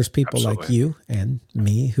system. And then there's people like you and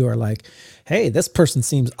me who are like, hey, this person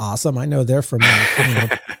seems awesome. I know they're from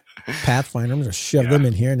Pathfinder. I'm going to shove them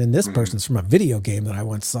in here, and then this person's from a video game that I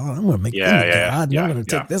once saw. I'm going to make them a god, and I'm going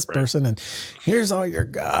to take this person, and here's all your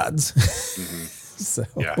gods. So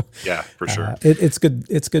for sure. It's good.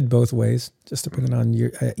 It's good both ways, just to put it on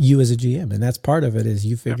you as a GM. And that's part of it, is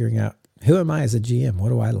you figuring out, who am I as a GM? What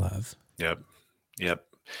do I love? Yep. Yeah.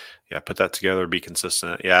 Put that together, be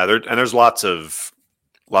consistent. Yeah. There's lots of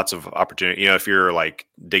opportunity. You know, if you're like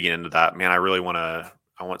digging into that, man, I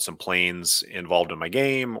want some planes involved in my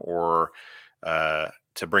game, or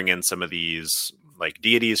to bring in some of these like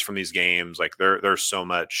deities from these games. Like there's so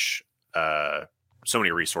much, so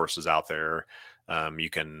many resources out there. You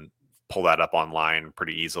can pull that up online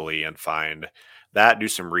pretty easily and find that, do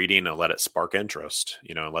some reading, and let it spark interest,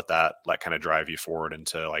 you know, and let kind of drive you forward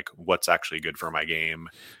into like, what's actually good for my game,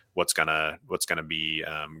 what's gonna be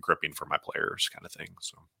gripping for my players, kind of thing.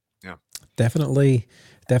 So definitely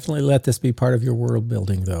let this be part of your world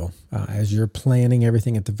building, though. As you're planning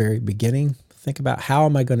everything at the very beginning, think about, how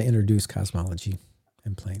am I going to introduce cosmology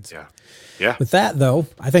and planes? With that, though,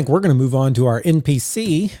 I think we're going to move on to our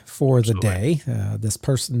NPC for the day. This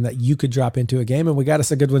person that you could drop into a game, and we got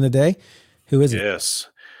us a good one today. Who is it? Yes,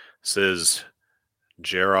 this is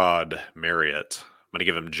Gerard Marriott. I'm going to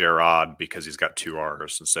give him Gerard because he's got 2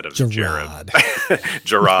 R's instead of Jared.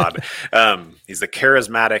 Gerard. He's the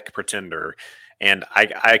charismatic pretender. And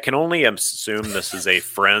I can only assume this is a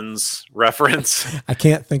Friends reference. I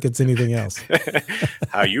can't think it's anything else.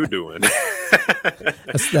 How you doing?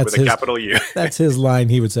 That's with a capital U. That's his line.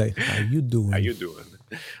 He would say, how you doing? How you doing?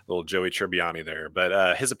 Little Joey Tribbiani there.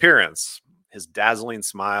 But his appearance, his dazzling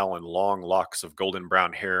smile and long locks of golden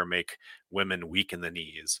brown hair make women weak in the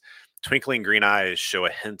knees. Twinkling green eyes show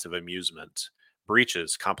a hint of amusement.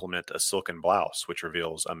 Breeches complement a silken blouse, which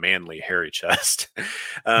reveals a manly, hairy chest.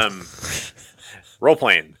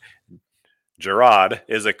 Role-playing. Gerard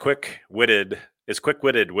is quick-witted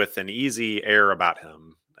with an easy air about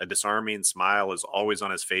him. A disarming smile is always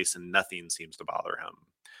on his face, and nothing seems to bother him.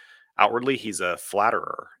 Outwardly, he's a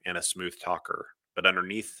flatterer and a smooth talker, but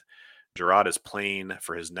underneath, Gerard is playing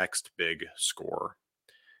for his next big score.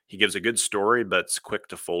 He gives a good story, but's quick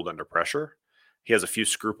to fold under pressure. He has few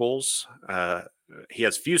scruples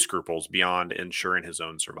beyond ensuring his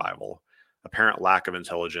own survival. Apparent lack of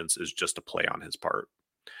intelligence is just a play on his part.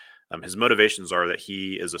 His motivations are that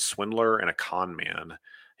he is a swindler and a con man.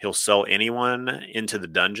 He'll sell anyone into the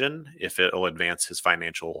dungeon if it'll advance his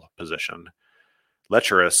financial position.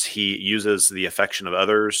 Lecherous, he uses the affection of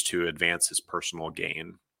others to advance his personal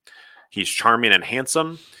gain. He's charming and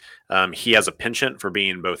handsome. He has a penchant for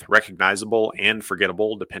being both recognizable and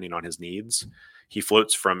forgettable, depending on his needs. He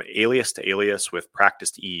floats from alias to alias with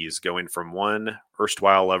practiced ease, going from one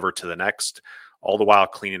erstwhile lover to the next, all the while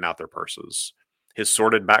cleaning out their purses. His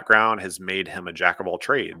sordid background has made him a jack of all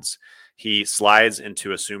trades. He slides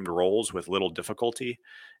into assumed roles with little difficulty,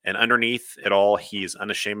 and underneath it all, he's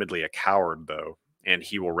unashamedly a coward, though, and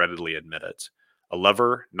he will readily admit it. A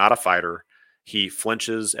lover, not a fighter, he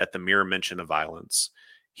flinches at the mere mention of violence.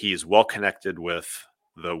 He's well connected with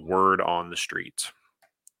the word on the street.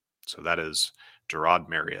 So that is Gerard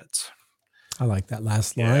Marriott. I like that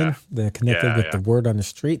last line. The connected with the word on the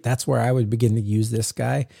street. That's where I would begin to use this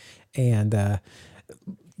guy. And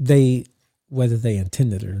whether they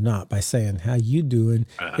intended it or not, by saying, how you doing?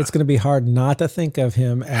 Uh, It's going to be hard not to think of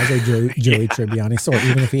him as a Joey yeah. Tribbiani sort,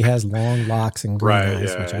 even if he has long locks and green Right.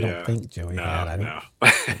 eyes, which Yeah. I don't Yeah. think Joey No. had. I No.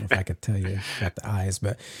 don't know if I could tell you about the eyes,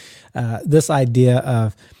 but this idea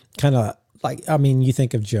of kind of like, I mean, you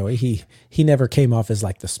think of Joey, he never came off as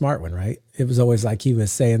like the smart one, right? It was always like he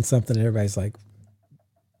was saying something and everybody's like,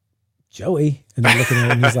 Joey, and they're looking at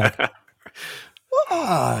him and he's like,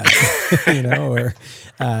 what? Or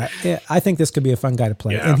yeah, I think this could be a fun guy to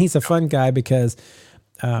play. Yeah. And he's a fun guy because,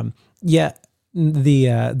 yeah,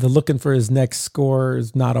 the looking for his next score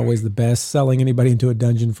is not always the best, selling anybody into a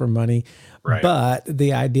dungeon for money. Right. But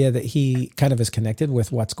the idea that he kind of is connected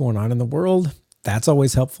with what's going on in the world, that's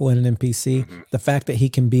always helpful in an NPC. Mm-hmm. The fact that he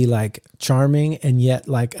can be like charming and yet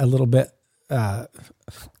like a little bit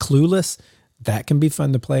clueless, that can be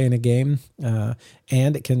fun to play in a game.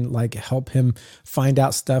 And it can like help him find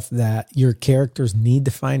out stuff that your characters need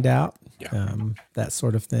to find out. Yeah. That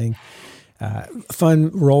sort of thing.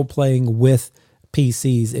 Fun role playing with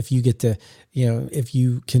PCs if you get to, if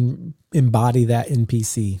you can embody that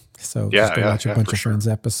NPC. So just go watch a bunch of Friends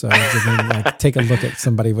episodes and then like take a look at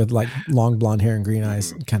somebody with like long blonde hair and green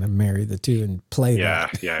eyes and kind of marry the two and play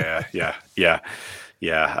that. Yeah.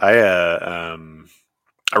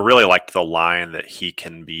 I really liked the line that he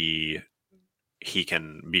can be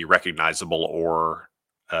recognizable or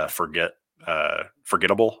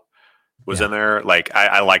forgettable was in there. Like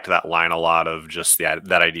I liked that line a lot, of just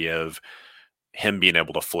that idea of him being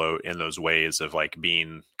able to float in those ways of like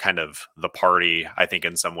being kind of the party, I think,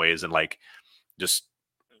 in some ways, and like just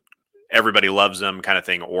everybody loves him kind of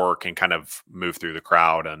thing, or can kind of move through the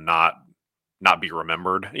crowd and not be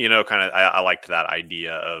remembered, kind of. I liked that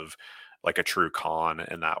idea of like a true con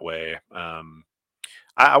in that way.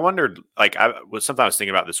 I wondered, like, something I was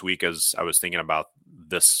thinking about this week as I was thinking about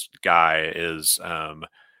this guy is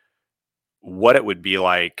what it would be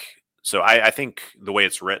like. So I think the way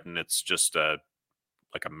it's written, it's just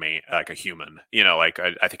like a human, like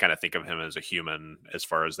I kind of think of him as a human as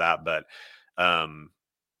far as that, but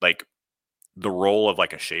like the role of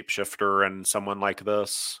like a shapeshifter and someone like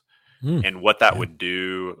this, and what that would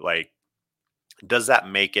do, like, does that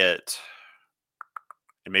make it,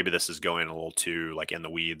 and maybe this is going a little too like in the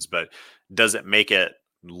weeds, but does it make it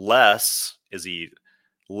is he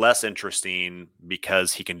less interesting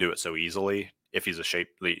because he can do it so easily if he's a shape,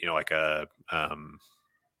 like a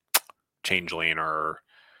changeling or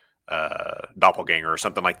doppelganger or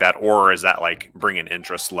something like that? Or is that like bring an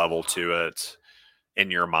interest level to it in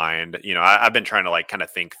your mind? I've been trying to like kind of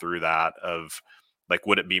think through that of like,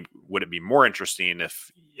 would it be more interesting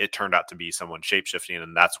if it turned out to be someone shapeshifting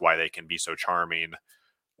and that's why they can be so charming,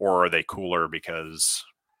 or are they cooler because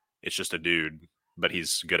it's just a dude but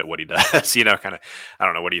he's good at what he does? Kind of. I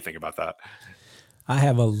don't know, what do you think about that? I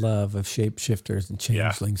have a love of shapeshifters and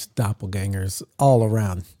changelings, doppelgangers all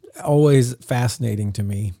around. Always fascinating to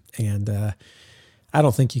me, and I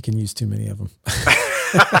don't think you can use too many of them.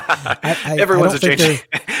 Everyone's a changeling.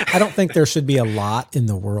 I don't think there should be a lot in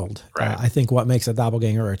the world. Right. I think what makes a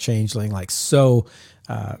doppelganger or a changeling like so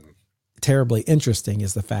terribly interesting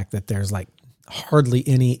is the fact that there's like hardly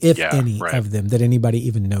any, if any, of them that anybody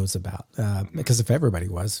even knows about. Because if everybody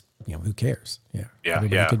was, who cares?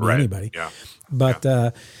 Everybody could be anybody. But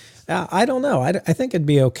I don't know. I think it'd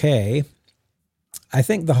be okay. I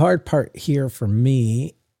think the hard part here for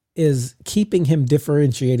me is keeping him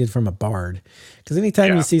differentiated from a bard. Because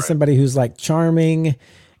anytime you see somebody who's like charming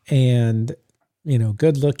and,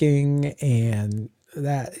 good looking, and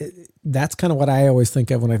that's kind of what I always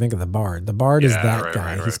think of when I think of the bard. The bard is that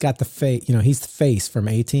guy. Right. He's got the face, he's the face from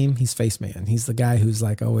A-Team. He's Face Man. He's the guy who's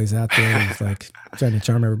like always out there. He's like trying to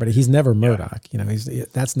charm everybody. He's never Murdoch.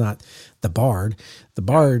 That's not the bard. The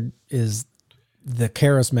bard is the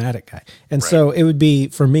charismatic guy. And so it would be,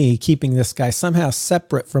 for me, keeping this guy somehow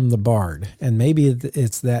separate from the bard. And maybe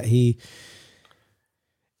it's that he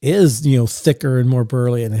is, thicker and more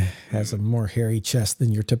burly and has a more hairy chest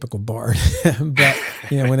than your typical bard. But,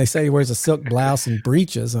 when they say he wears a silk blouse and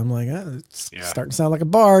breeches, I'm like, it's starting to sound like a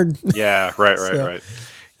bard. Yeah, right. I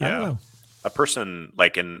don't know. A person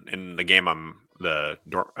like in the game not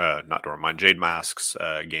Dormine, Jade Masks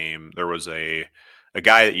game, there was a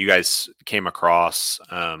guy that you guys came across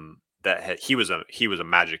that he was a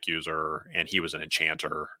magic user, and he was an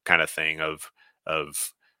enchanter kind of thing of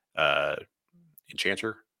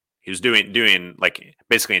enchanter. He was doing like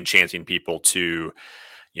basically enchanting people to,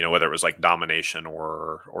 whether it was like domination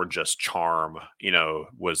or just charm,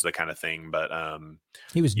 was the kind of thing. But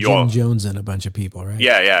he was Jim Jones and a bunch of people, right?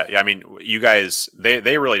 Yeah. I mean, you guys,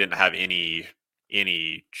 they really didn't have any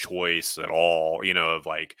any choice at all, of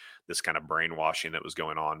like this kind of brainwashing that was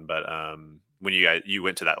going on. But when you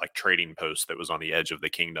went to that like trading post that was on the edge of the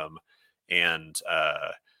kingdom and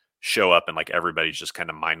show up and like everybody's just kind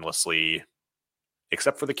of mindlessly,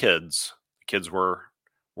 except for the kids were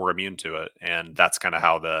immune to it. And that's kind of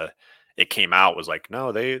how it came out, was like,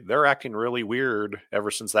 no, they're acting really weird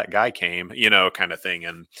ever since that guy came, kind of thing.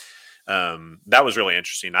 And that was really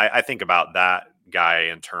interesting. I think about that guy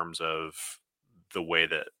in terms of the way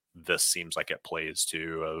that this seems like it plays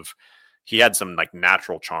too. Of he had some like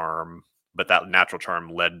natural charm, but that natural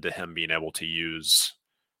charm led to him being able to use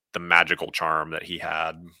the magical charm that he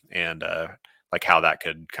had, and like how that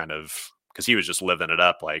could kind of, because he was just living it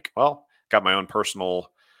up. Like, well, got my own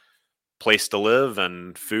personal place to live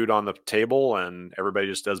and food on the table, and everybody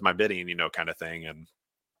just does my bidding, kind of thing. And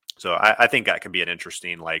so I think that could be an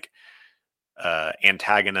interesting like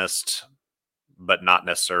antagonist, but not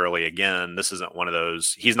necessarily. Again, this isn't one of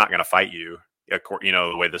those. He's not going to fight you.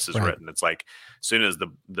 The way this is Right. written, it's like as soon as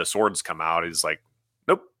the swords come out, he's like,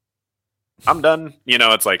 "Nope, I'm done."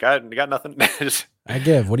 It's like I got nothing. I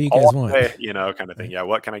give. What do you I'll guys walk want? away, kind of thing. Right. Yeah,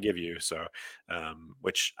 what can I give you? So,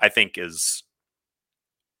 which I think is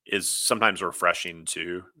sometimes refreshing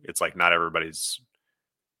too. It's like not everybody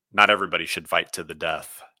should fight to the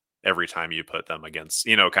death every time you put them against,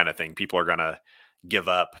 kind of thing. People are going to give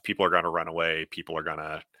up. People are going to run away. People are going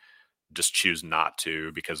to just choose not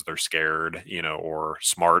to because they're scared, or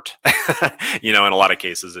smart. In a lot of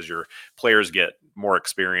cases, as your players get more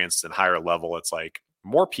experienced and higher level, it's like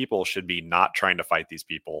more people should be not trying to fight these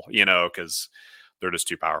people, because they're just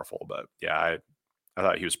too powerful. But yeah, I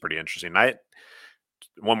thought he was pretty interesting.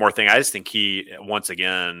 One more thing, I just think he once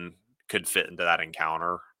again could fit into that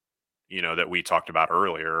encounter, that we talked about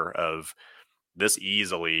earlier. Of this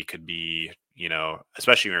easily could be,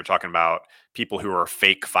 especially when you're talking about people who are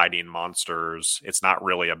fake fighting monsters. It's not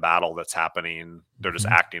really a battle that's happening. They're just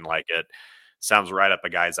Mhm. acting like it. Sounds right up a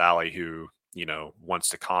guy's alley who, wants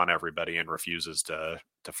to con everybody and refuses to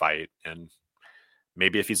fight. And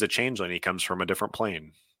maybe if he's a changeling, he comes from a different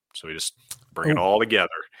plane. So we just bring it Oh, all together.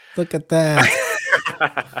 look at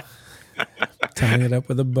that. Tying it up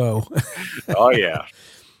with a bow. Oh yeah.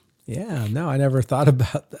 Yeah, no, I never thought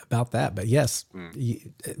about that, but yes,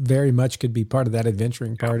 Mm, very much could be part of that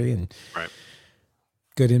adventuring yeah. party, and Right.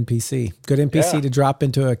 good NPC, good Yeah, NPC to drop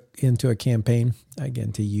into a campaign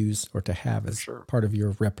again, to use or to have for as sure. part of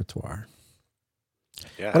your repertoire.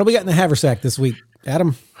 Yeah, What do we got in the absolutely. haversack this week,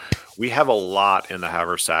 Adam? We have a lot in the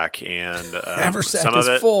haversack, and some Haversack of is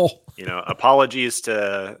it, full. apologies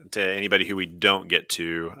to anybody who we don't get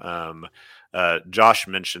to. Josh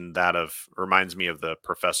mentioned reminds me of the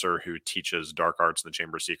professor who teaches dark arts in the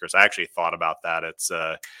Chamber of Secrets. I actually thought about that. It's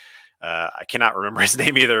I cannot remember his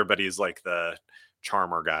name either, but he's like the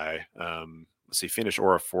charmer guy. Let's see, finish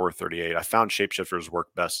Aura 438. I found shapeshifters work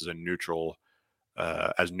best a neutral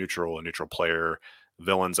player.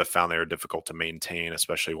 Villains, I found they are difficult to maintain,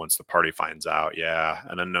 especially once the party finds out. Yeah,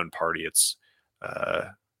 an unknown party, uh,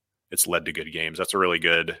 it's led to good games. That's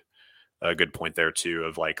a good point there too,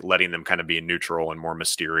 of like letting them kind of be neutral and more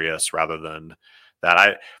mysterious rather than that.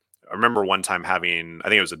 I remember one time having, I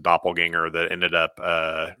think it was a doppelganger that ended up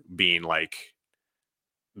being like,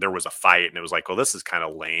 there was a fight and it was like, well, this is kind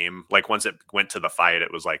of lame. Like once it went to the fight,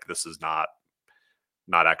 it was like, this is not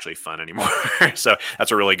actually fun anymore. So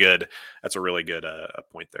that's a really good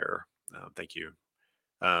point there. Thank you.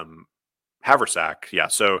 Um, Haversack. Yeah.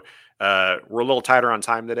 So we're a little tighter on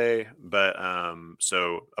time today, but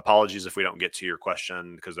so apologies if we don't get to your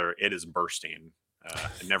question, because it is bursting. I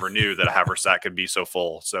never knew that a haversack could be so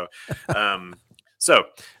full. Um,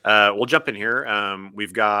 we'll jump in here.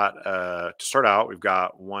 We've got to start out. We've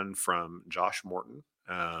got one from Josh Morton,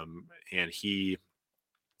 and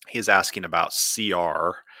he's asking about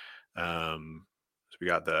CR. So we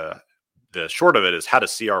got the short of it is, how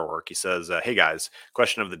does CR work? He says, "Hey guys,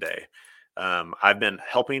 question of the day. I've been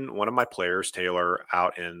helping one of my players, Taylor,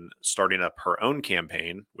 out in starting up her own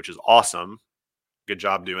campaign, which is awesome. Good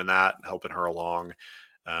job doing that, helping her along.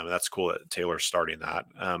 That's cool that Taylor's starting that.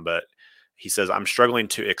 But he says, I'm struggling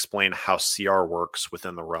to explain how CR works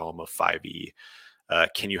within the realm of 5e.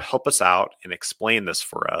 Can you help us out and explain this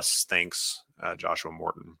for us? Thanks, Joshua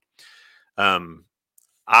Morton."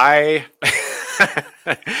 I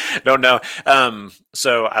don't know.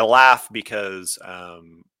 So I laugh because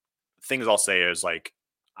things I'll say is like,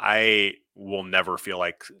 I will never feel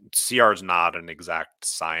like CR is not an exact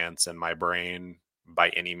science in my brain by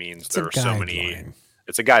any means. It's a There are so many, guideline.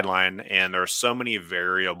 it's a guideline, and there are so many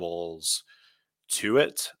variables to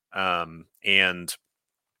it. And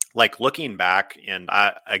like looking back, and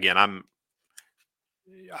I'm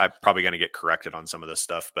I'm probably going to get corrected on some of this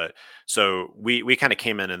stuff, but so we kind of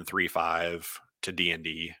came in 3.5 to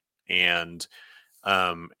D&D, and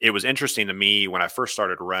it was interesting to me when I first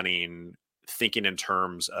started running, thinking in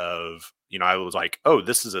terms of, I was like, oh,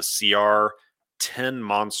 this is a CR 10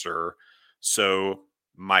 monster, so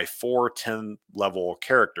my 4 10 level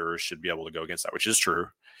characters should be able to go against that, which is true.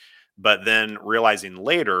 But then realizing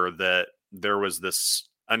later that there was this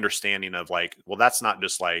understanding of like, well, that's not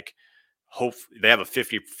just like hope they have a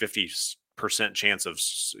 50% chance of,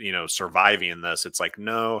 surviving in this. It's like,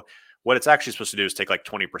 no, what it's actually supposed to do is take like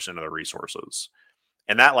 20% of the resources.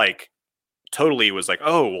 And that like totally was like,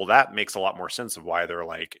 oh, well, that makes a lot more sense of why they're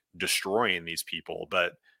like destroying these people.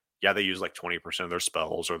 But yeah, they use like 20% of their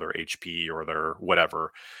spells or their HP or their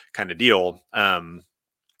whatever kind of deal.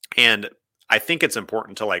 And I think it's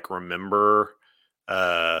important to like remember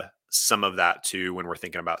some of that too when we're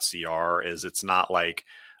thinking about CR. Is it's not like,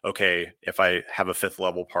 okay, if I have a 5th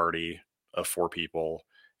level party of 4 people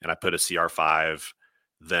and I put a CR5,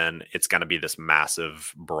 then it's going to be this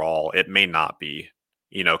massive brawl. It may not be,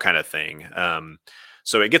 kind of thing.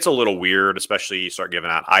 So it gets a little weird, especially you start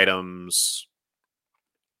giving out items.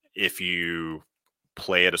 If you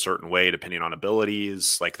play it a certain way, depending on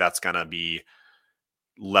abilities, like that's going to be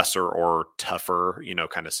lesser or tougher,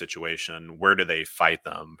 kind of situation. Where do they fight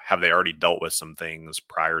them? Have they already dealt with some things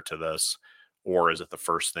prior to this? Or is it the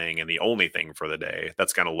first thing and the only thing for the day?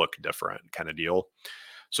 That's going to look different kind of deal.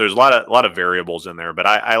 So there's a lot of variables in there, but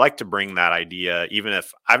I like to bring that idea, even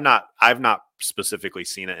if I've not specifically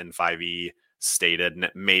seen it in 5e stated,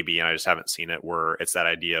 and maybe, and I just haven't seen it, where it's that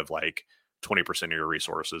idea of like 20% of your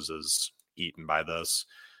resources is eaten by this.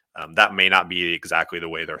 That may not be exactly the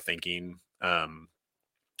way they're thinking.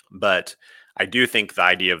 But I do think the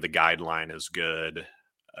idea of the guideline is good,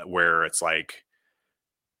 where it's like,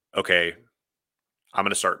 okay, I'm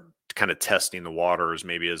going to start kind of testing the waters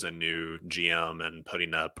maybe as a new GM and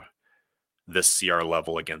putting up this CR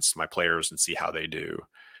level against my players and see how they do.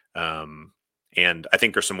 And I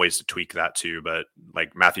think there's some ways to tweak that too. But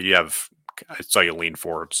like Matthew, I saw you lean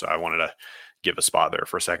forward, so I wanted to give a spot there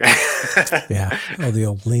for a second. Yeah. Oh, the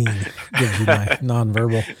old lean gives you my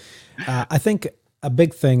nonverbal. I think a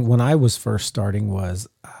big thing when I was first starting was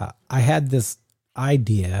I had this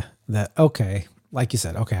idea that, okay, like you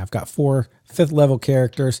said, okay, I've got 4 5th level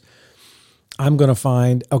characters. I'm going to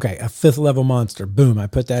find, okay, a 5th level monster. Boom, I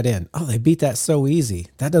put that in. Oh, they beat that so easy.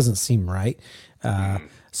 That doesn't seem right.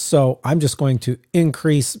 So I'm just going to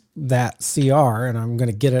increase that CR and I'm going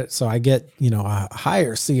to get it. So I get, a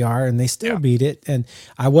higher CR and they still beat it. And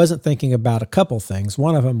I wasn't thinking about a couple things.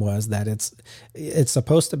 One of them was that it's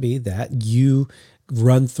supposed to be that you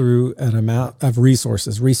run through an amount of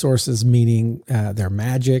resources meaning their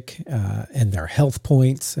magic and their health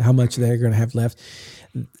points, how much they're going to have left.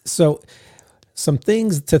 So some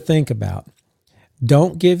things to think about.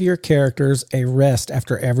 Don't give your characters a rest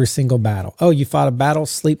after every single battle. Oh, you fought a battle,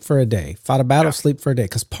 sleep for a day. Fought a battle, sleep for a day.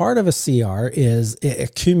 Because part of a CR is it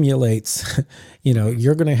accumulates.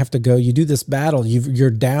 You're going to have to go. You do this battle.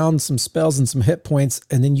 You're down some spells and some hit points,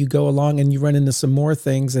 and then you go along and you run into some more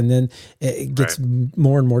things, and then it gets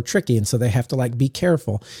more and more tricky. And so they have to be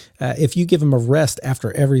careful. If you give them a rest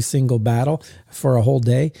after every single battle for a whole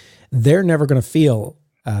day, they're never going to feel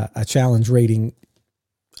a challenge rating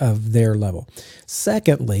of their level.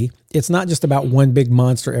 Secondly, it's not just about one big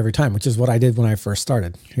monster every time, which is what I did when I first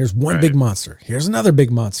started. Here's one big monster. Here's another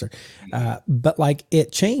big monster. But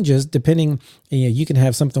it changes depending, you can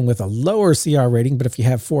have something with a lower CR rating, but if you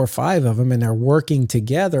have 4 or 5 of them and they're working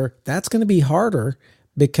together, that's going to be harder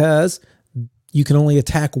because you can only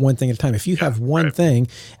attack one thing at a time. If you have one thing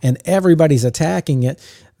and everybody's attacking it,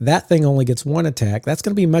 that thing only gets one attack. That's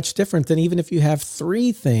going to be much different than even if you have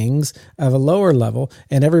 3 things of a lower level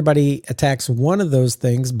and everybody attacks one of those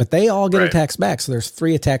things, but they all get attacks back. So there's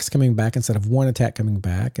 3 attacks coming back instead of 1 attack coming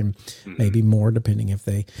back, and maybe more depending if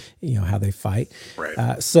they, how they fight.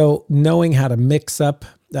 So knowing how to mix up,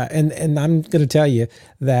 and I'm going to tell you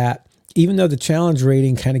that even though the challenge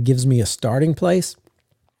rating kind of gives me a starting place,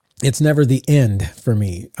 it's never the end for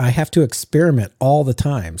me. I have to experiment all the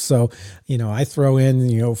time. So, I throw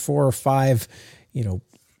in, 4 or 5,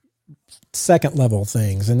 2nd level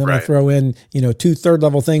things. And then I throw in, 2 3rd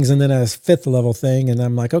level things and then a 5th level thing. And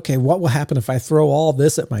I'm like, okay, what will happen if I throw all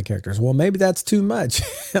this at my characters? Well, maybe that's too much.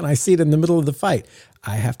 And I see it in the middle of the fight.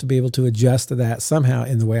 I have to be able to adjust to that somehow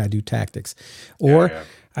in the way I do tactics. Or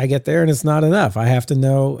I get there and it's not enough. I have to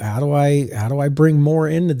know, how do I bring more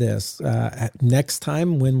into this next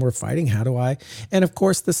time when we're fighting? How do I? And of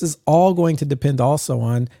course, this is all going to depend also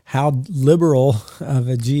on how liberal of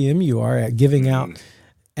a GM you are at giving out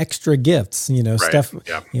extra gifts, Right. stuff,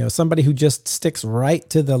 Yeah. somebody who just sticks right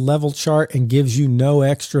to the level chart and gives you no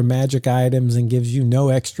extra magic items and gives you no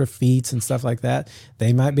extra feats and stuff like that.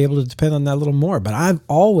 They might be able to depend on that a little more. But I've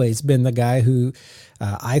always been the guy who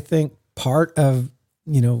I think part of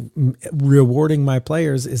rewarding my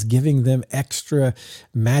players is giving them extra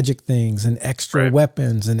magic things and extra Right.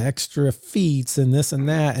 weapons and extra feats and this and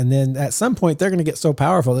that. And then at some point they're going to get so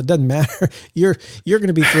powerful it doesn't matter. You're going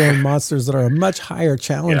to be throwing monsters that are a much higher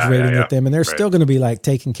challenge Yeah. Yeah. rating Yeah. at them, and they're Right. still going to be like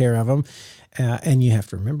taking care of them. And you have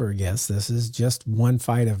to remember, yes, this is just one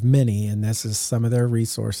fight of many, and this is some of their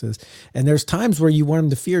resources. And there's times where you want them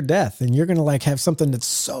to fear death, and you're going to like have something that's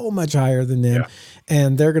so much higher than them, Yeah.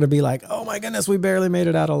 and they're going to be like, "Oh my goodness, we barely made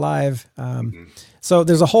it out alive." Hmm. So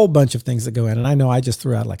there's a whole bunch of things that go in, and I know I just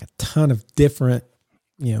threw out like a ton of different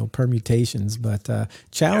permutations, but Yeah.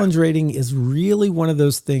 challenge rating is really one of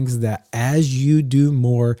those things that as you do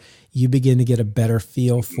more, you begin to get a better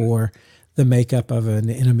feel Hmm. for the makeup of an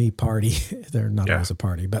enemy party. They're not Yeah. always a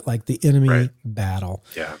party, but like the Right. enemy battle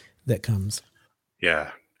Yeah. that comes.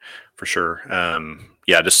 Yeah. For sure.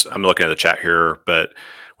 Yeah. Just I'm looking at the chat here, but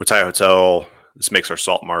with Thai Hotel, this makes our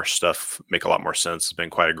Salt Marsh stuff make a lot more sense. It's been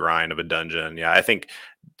quite a grind of a dungeon. Yeah. I think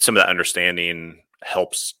some of that understanding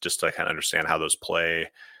helps just to kind of understand how those play.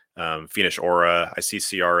 Fiendish Aura, I see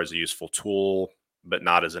CR as a useful tool, but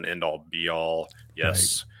not as an end all be all. Right.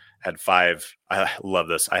 Yes. Had five. I love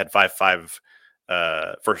this. I had five.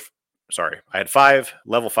 First, sorry. I had five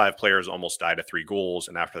level 5 players almost died of 3 ghouls,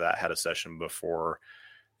 and after that had a session before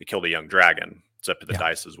we killed a young dragon. It's up to the Yeah.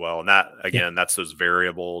 dice as well. And that Yep. again, that's those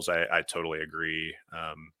variables. I totally agree.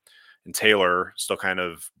 And Taylor, still kind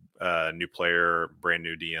of new player, brand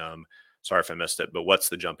new DM. Sorry if I missed it, but what's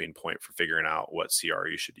the jumping point for figuring out what CR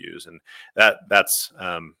you should use? And that's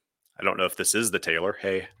I don't know if this is the Taylor.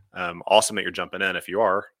 Hey, awesome that you're jumping in if you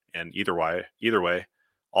are, and either way,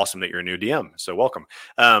 awesome that you're a new DM. So welcome.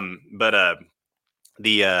 But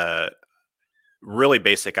the really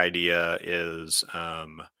basic idea is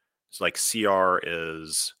it's like CR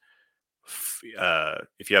is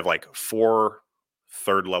if you have like 4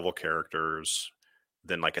 third level characters,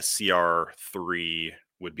 then like a CR3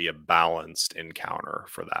 would be a balanced encounter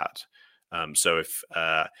for that. So if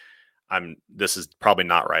this is probably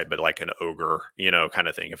not right, but like an ogre, kind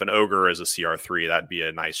of thing. If an ogre is a CR3, that'd be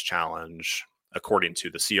a nice challenge according to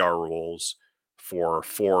the CR rules for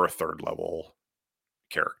 4 third level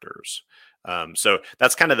characters. So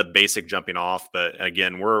that's kind of the basic jumping off. But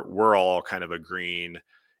again, we're all kind of agreeing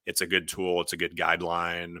it's a good tool, it's a good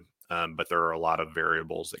guideline, but there are a lot of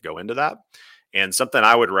variables that go into that. And something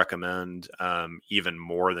I would recommend, even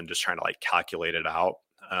more than just trying to like calculate it out.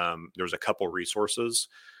 There's a couple resources.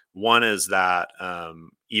 One is that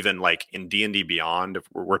even like in D&D Beyond, if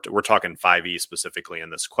we're talking 5e specifically in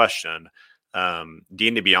this question,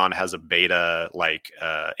 D&D Beyond has a beta like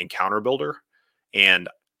encounter builder, and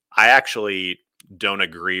I actually don't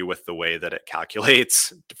agree with the way that it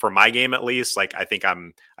calculates for my game, at least. Like, I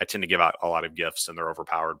tend to give out a lot of gifts and they're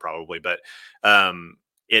overpowered probably, but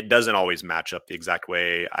it doesn't always match up the exact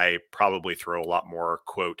way. I probably throw a lot more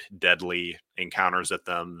quote deadly encounters at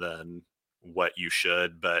them than what you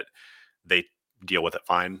should, but they deal with it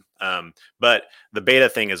fine. But the beta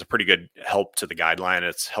thing is a pretty good help to the guideline.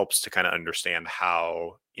 It helps to kind of understand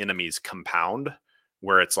how enemies compound,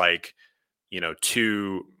 where it's like,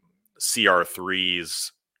 2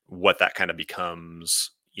 CR3s, what that kind of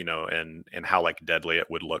becomes, and how like deadly it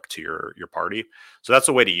would look to your party. So that's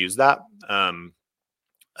a way to use that.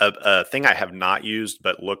 A thing I have not used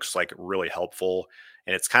but looks like really helpful,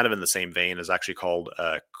 and it's kind of in the same vein, is actually called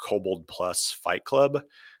Kobold Plus Fight Club.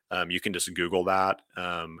 You can just Google that,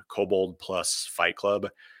 Kobold Plus Fight Club,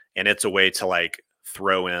 and it's a way to like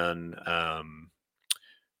throw in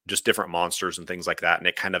just different monsters and things like that, and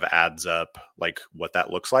it kind of adds up like what that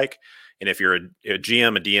looks like. And if you're a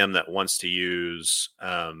GM, a DM that wants to use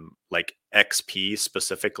like XP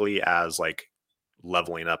specifically as like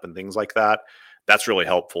leveling up and things like that, that's really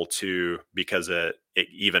helpful too, because it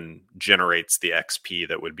even generates the XP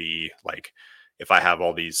that would be like, if I have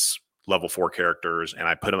all these level 4 characters and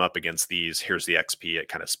I put them up against these, here's the XP, it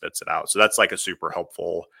kind of spits it out. So that's like a super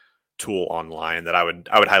helpful tool online that I would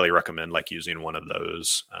highly recommend, like using one of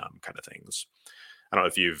those kind of things. I don't know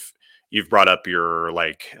if you've brought up your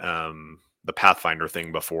like the Pathfinder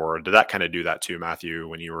thing before. Did that kind of do that too, Matthew,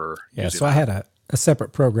 when you were using So that? I had a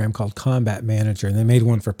separate program called Combat Manager, and they made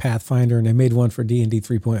one for Pathfinder, and they made one for D&D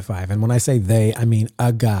 3.5. And when I say they, I mean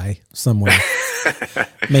a guy somewhere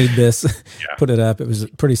made this, Yeah. put it up. It was a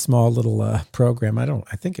pretty small little program.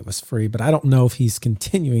 I think it was free, but I don't know if he's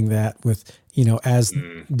continuing that with, as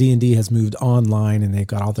Mm, D&D has moved online and they've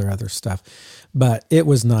got all their other stuff. But it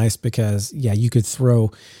was nice because, yeah, you could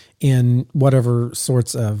throw in whatever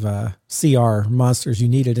sorts of CR monsters you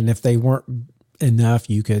needed. And if they weren't enough,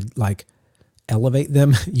 you could like elevate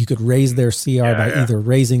them. You could raise their CR yeah, by yeah. either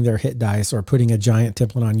raising their hit dice or putting a giant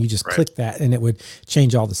template on. You just Right. click that and it would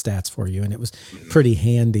change all the stats for you. And it was Mhm. pretty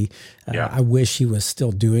handy. Yeah. I wish he was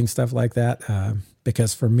still doing stuff like that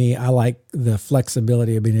because for me, I like the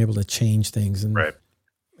flexibility of being able to change things Right.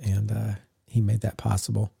 and he made that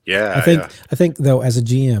possible. Yeah. Yeah. I think though, as a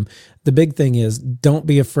GM, the big thing is don't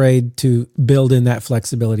be afraid to build in that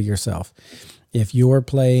flexibility yourself. If you're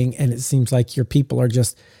playing and it seems like your people are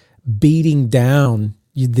just beating down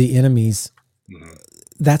the enemies, Mhm.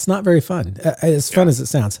 that's not very fun. As fun Yeah. as it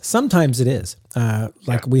sounds, sometimes it is. Yeah.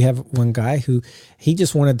 Like we have one guy who he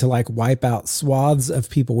just wanted to like wipe out swaths of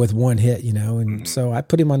people with one hit, and Mhm. so I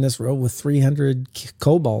put him on this roll with 300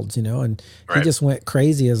 kobolds, and he Right. just went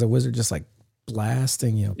crazy as a wizard, just like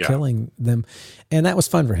blasting, Yeah. killing them, and that was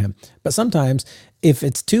fun for him. But sometimes if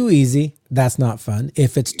it's too easy, that's not fun.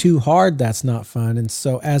 If it's too hard, that's not fun. And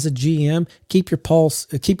so as a GM, keep your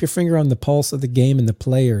finger on the pulse of the game and the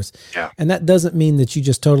players. Yeah. And that doesn't mean that you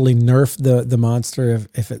just totally nerf the monster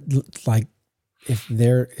if it like if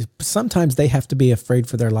they're sometimes they have to be afraid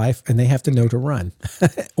for their life and they have to know to run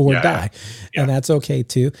or Yeah. die, Yeah. and that's okay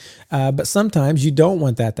too. But sometimes you don't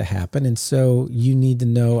want that to happen, and so you need to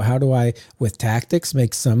know, how do I with tactics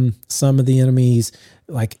make some of the enemies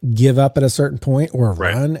like give up at a certain point or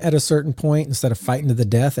Right. run at a certain point instead of fighting to the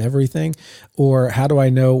death everything, or how do I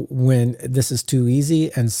know when this is too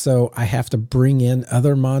easy and so I have to bring in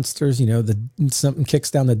other monsters, something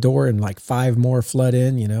kicks down the door and like 5 more flood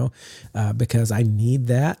in, because I need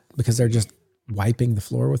that because they're just wiping the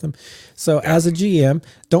floor with them. So Yeah. as a GM,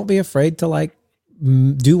 don't be afraid to like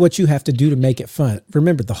do what you have to do to make it fun.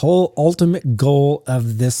 Remember, the whole ultimate goal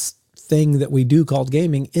of this thing that we do called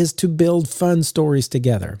gaming is to build fun stories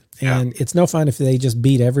together. Yeah. And it's no fun if they just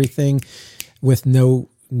beat everything with no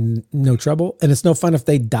trouble, and it's no fun if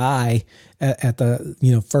they die at the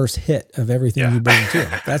first hit of everything Yeah. you bring to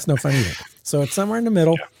them. That's no fun either. So it's somewhere in the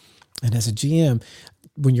middle. Yeah. And as a GM,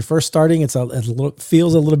 when you're first starting,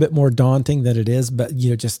 feels a little bit more daunting than it is, but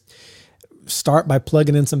just start by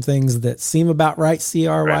plugging in some things that seem about right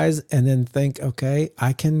CR wise, and then think, okay,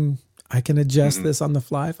 I can adjust Mhm. this on the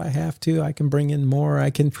fly if I have to. I can bring in more.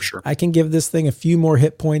 For sure. I can give this thing a few more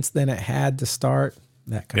hit points than it had to start.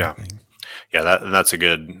 That kind Yeah. of thing. Yeah. That's a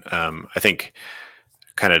good, I think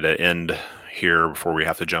kind of to end here before we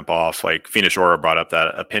have to jump off, like Phoenix Aura brought up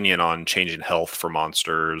that opinion on changing health for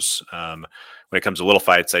monsters. When it comes to little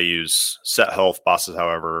fights, I use set health bosses.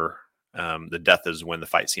 However, the death is when the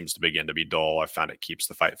fight seems to begin to be dull. I found it keeps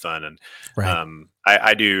the fight fun. And Right.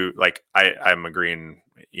 I do like, I'm agreeing,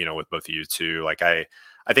 with both of you too. Like I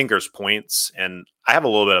think there's points, and I have a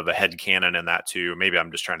little bit of a head canon in that too. Maybe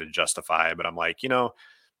I'm just trying to justify, but I'm like,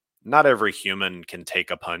 not every human can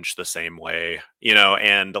take a punch the same way,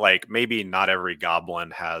 and like maybe not every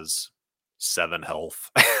goblin has 7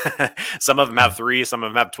 health. Some of them have 3, some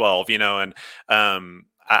of them have 12, and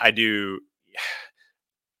I do,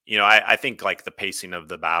 I think like the pacing of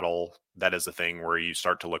the battle, that is a thing where you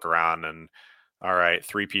start to look around and, all right,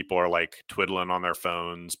 3 people are like twiddling on their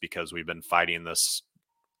phones because we've been fighting this,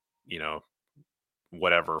 you know,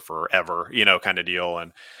 whatever forever, kind of deal.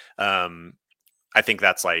 And I think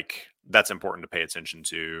that's important to pay attention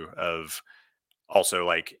to. Of also,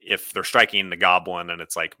 like, if they're striking the goblin and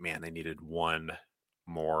it's like, man, they needed 1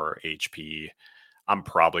 more HP, I'm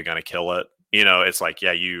probably going to kill it. It's like,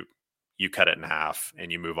 yeah, you cut it in half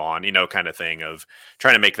and you move on, kind of thing, of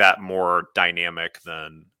trying to make that more dynamic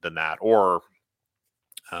than that. Or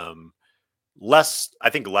um I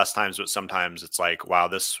think less times, but sometimes it's like, wow,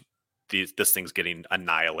 this thing's getting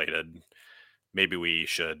annihilated. Maybe we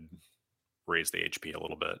should raise the HP a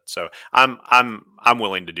little bit. So I'm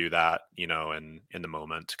willing to do that, in the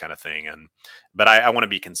moment, kind of thing. But I want to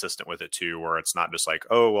be consistent with it too, where it's not just like,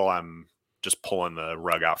 oh well, I'm just pulling the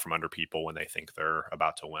rug out from under people when they think they're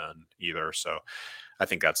about to win either. So I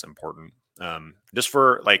think that's important. Just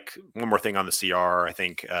for like one more thing on the CR, I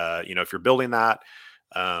think if you're building that,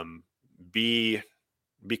 um, be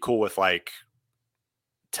cool with like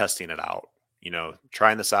testing it out,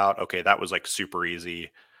 trying this out. Okay, that was like super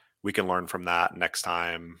easy. We can learn from that next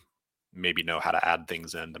time, maybe know how to add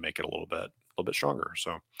things in to make it a little bit stronger.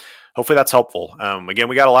 So hopefully that's helpful. Again,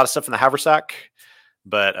 we got a lot of stuff in the haversack,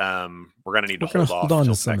 but we're going to need to We're going hold to hold off on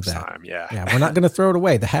till to some of next that. time. Yeah. Yeah, we're not going to throw it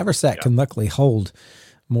away. The haversack Yeah. can luckily hold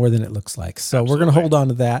more than it looks like. So we're going to hold on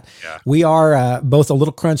to that. Yeah. We are both a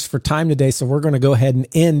little crunched for time today, so we're going to go ahead and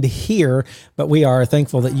end here. But we are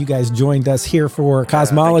thankful that you guys joined us here for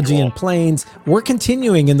Cosmology and Planes. We're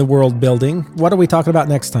continuing in the world building. What are we talking about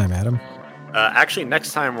next time, Adam? Actually,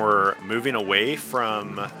 next time we're moving away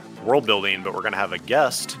from world building, but we're going to have a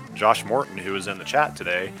guest, Josh Morton, who is in the chat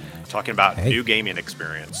today, talking about new gaming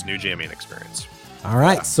experience, new jamming experience. All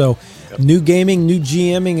right, so new gaming, new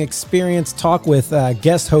GMing experience talk with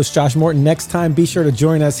guest host Josh Morton. Next time, be sure to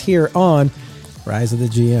join us here on Rise of the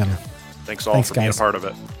GM. Thanks all for being a part of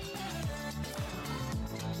it.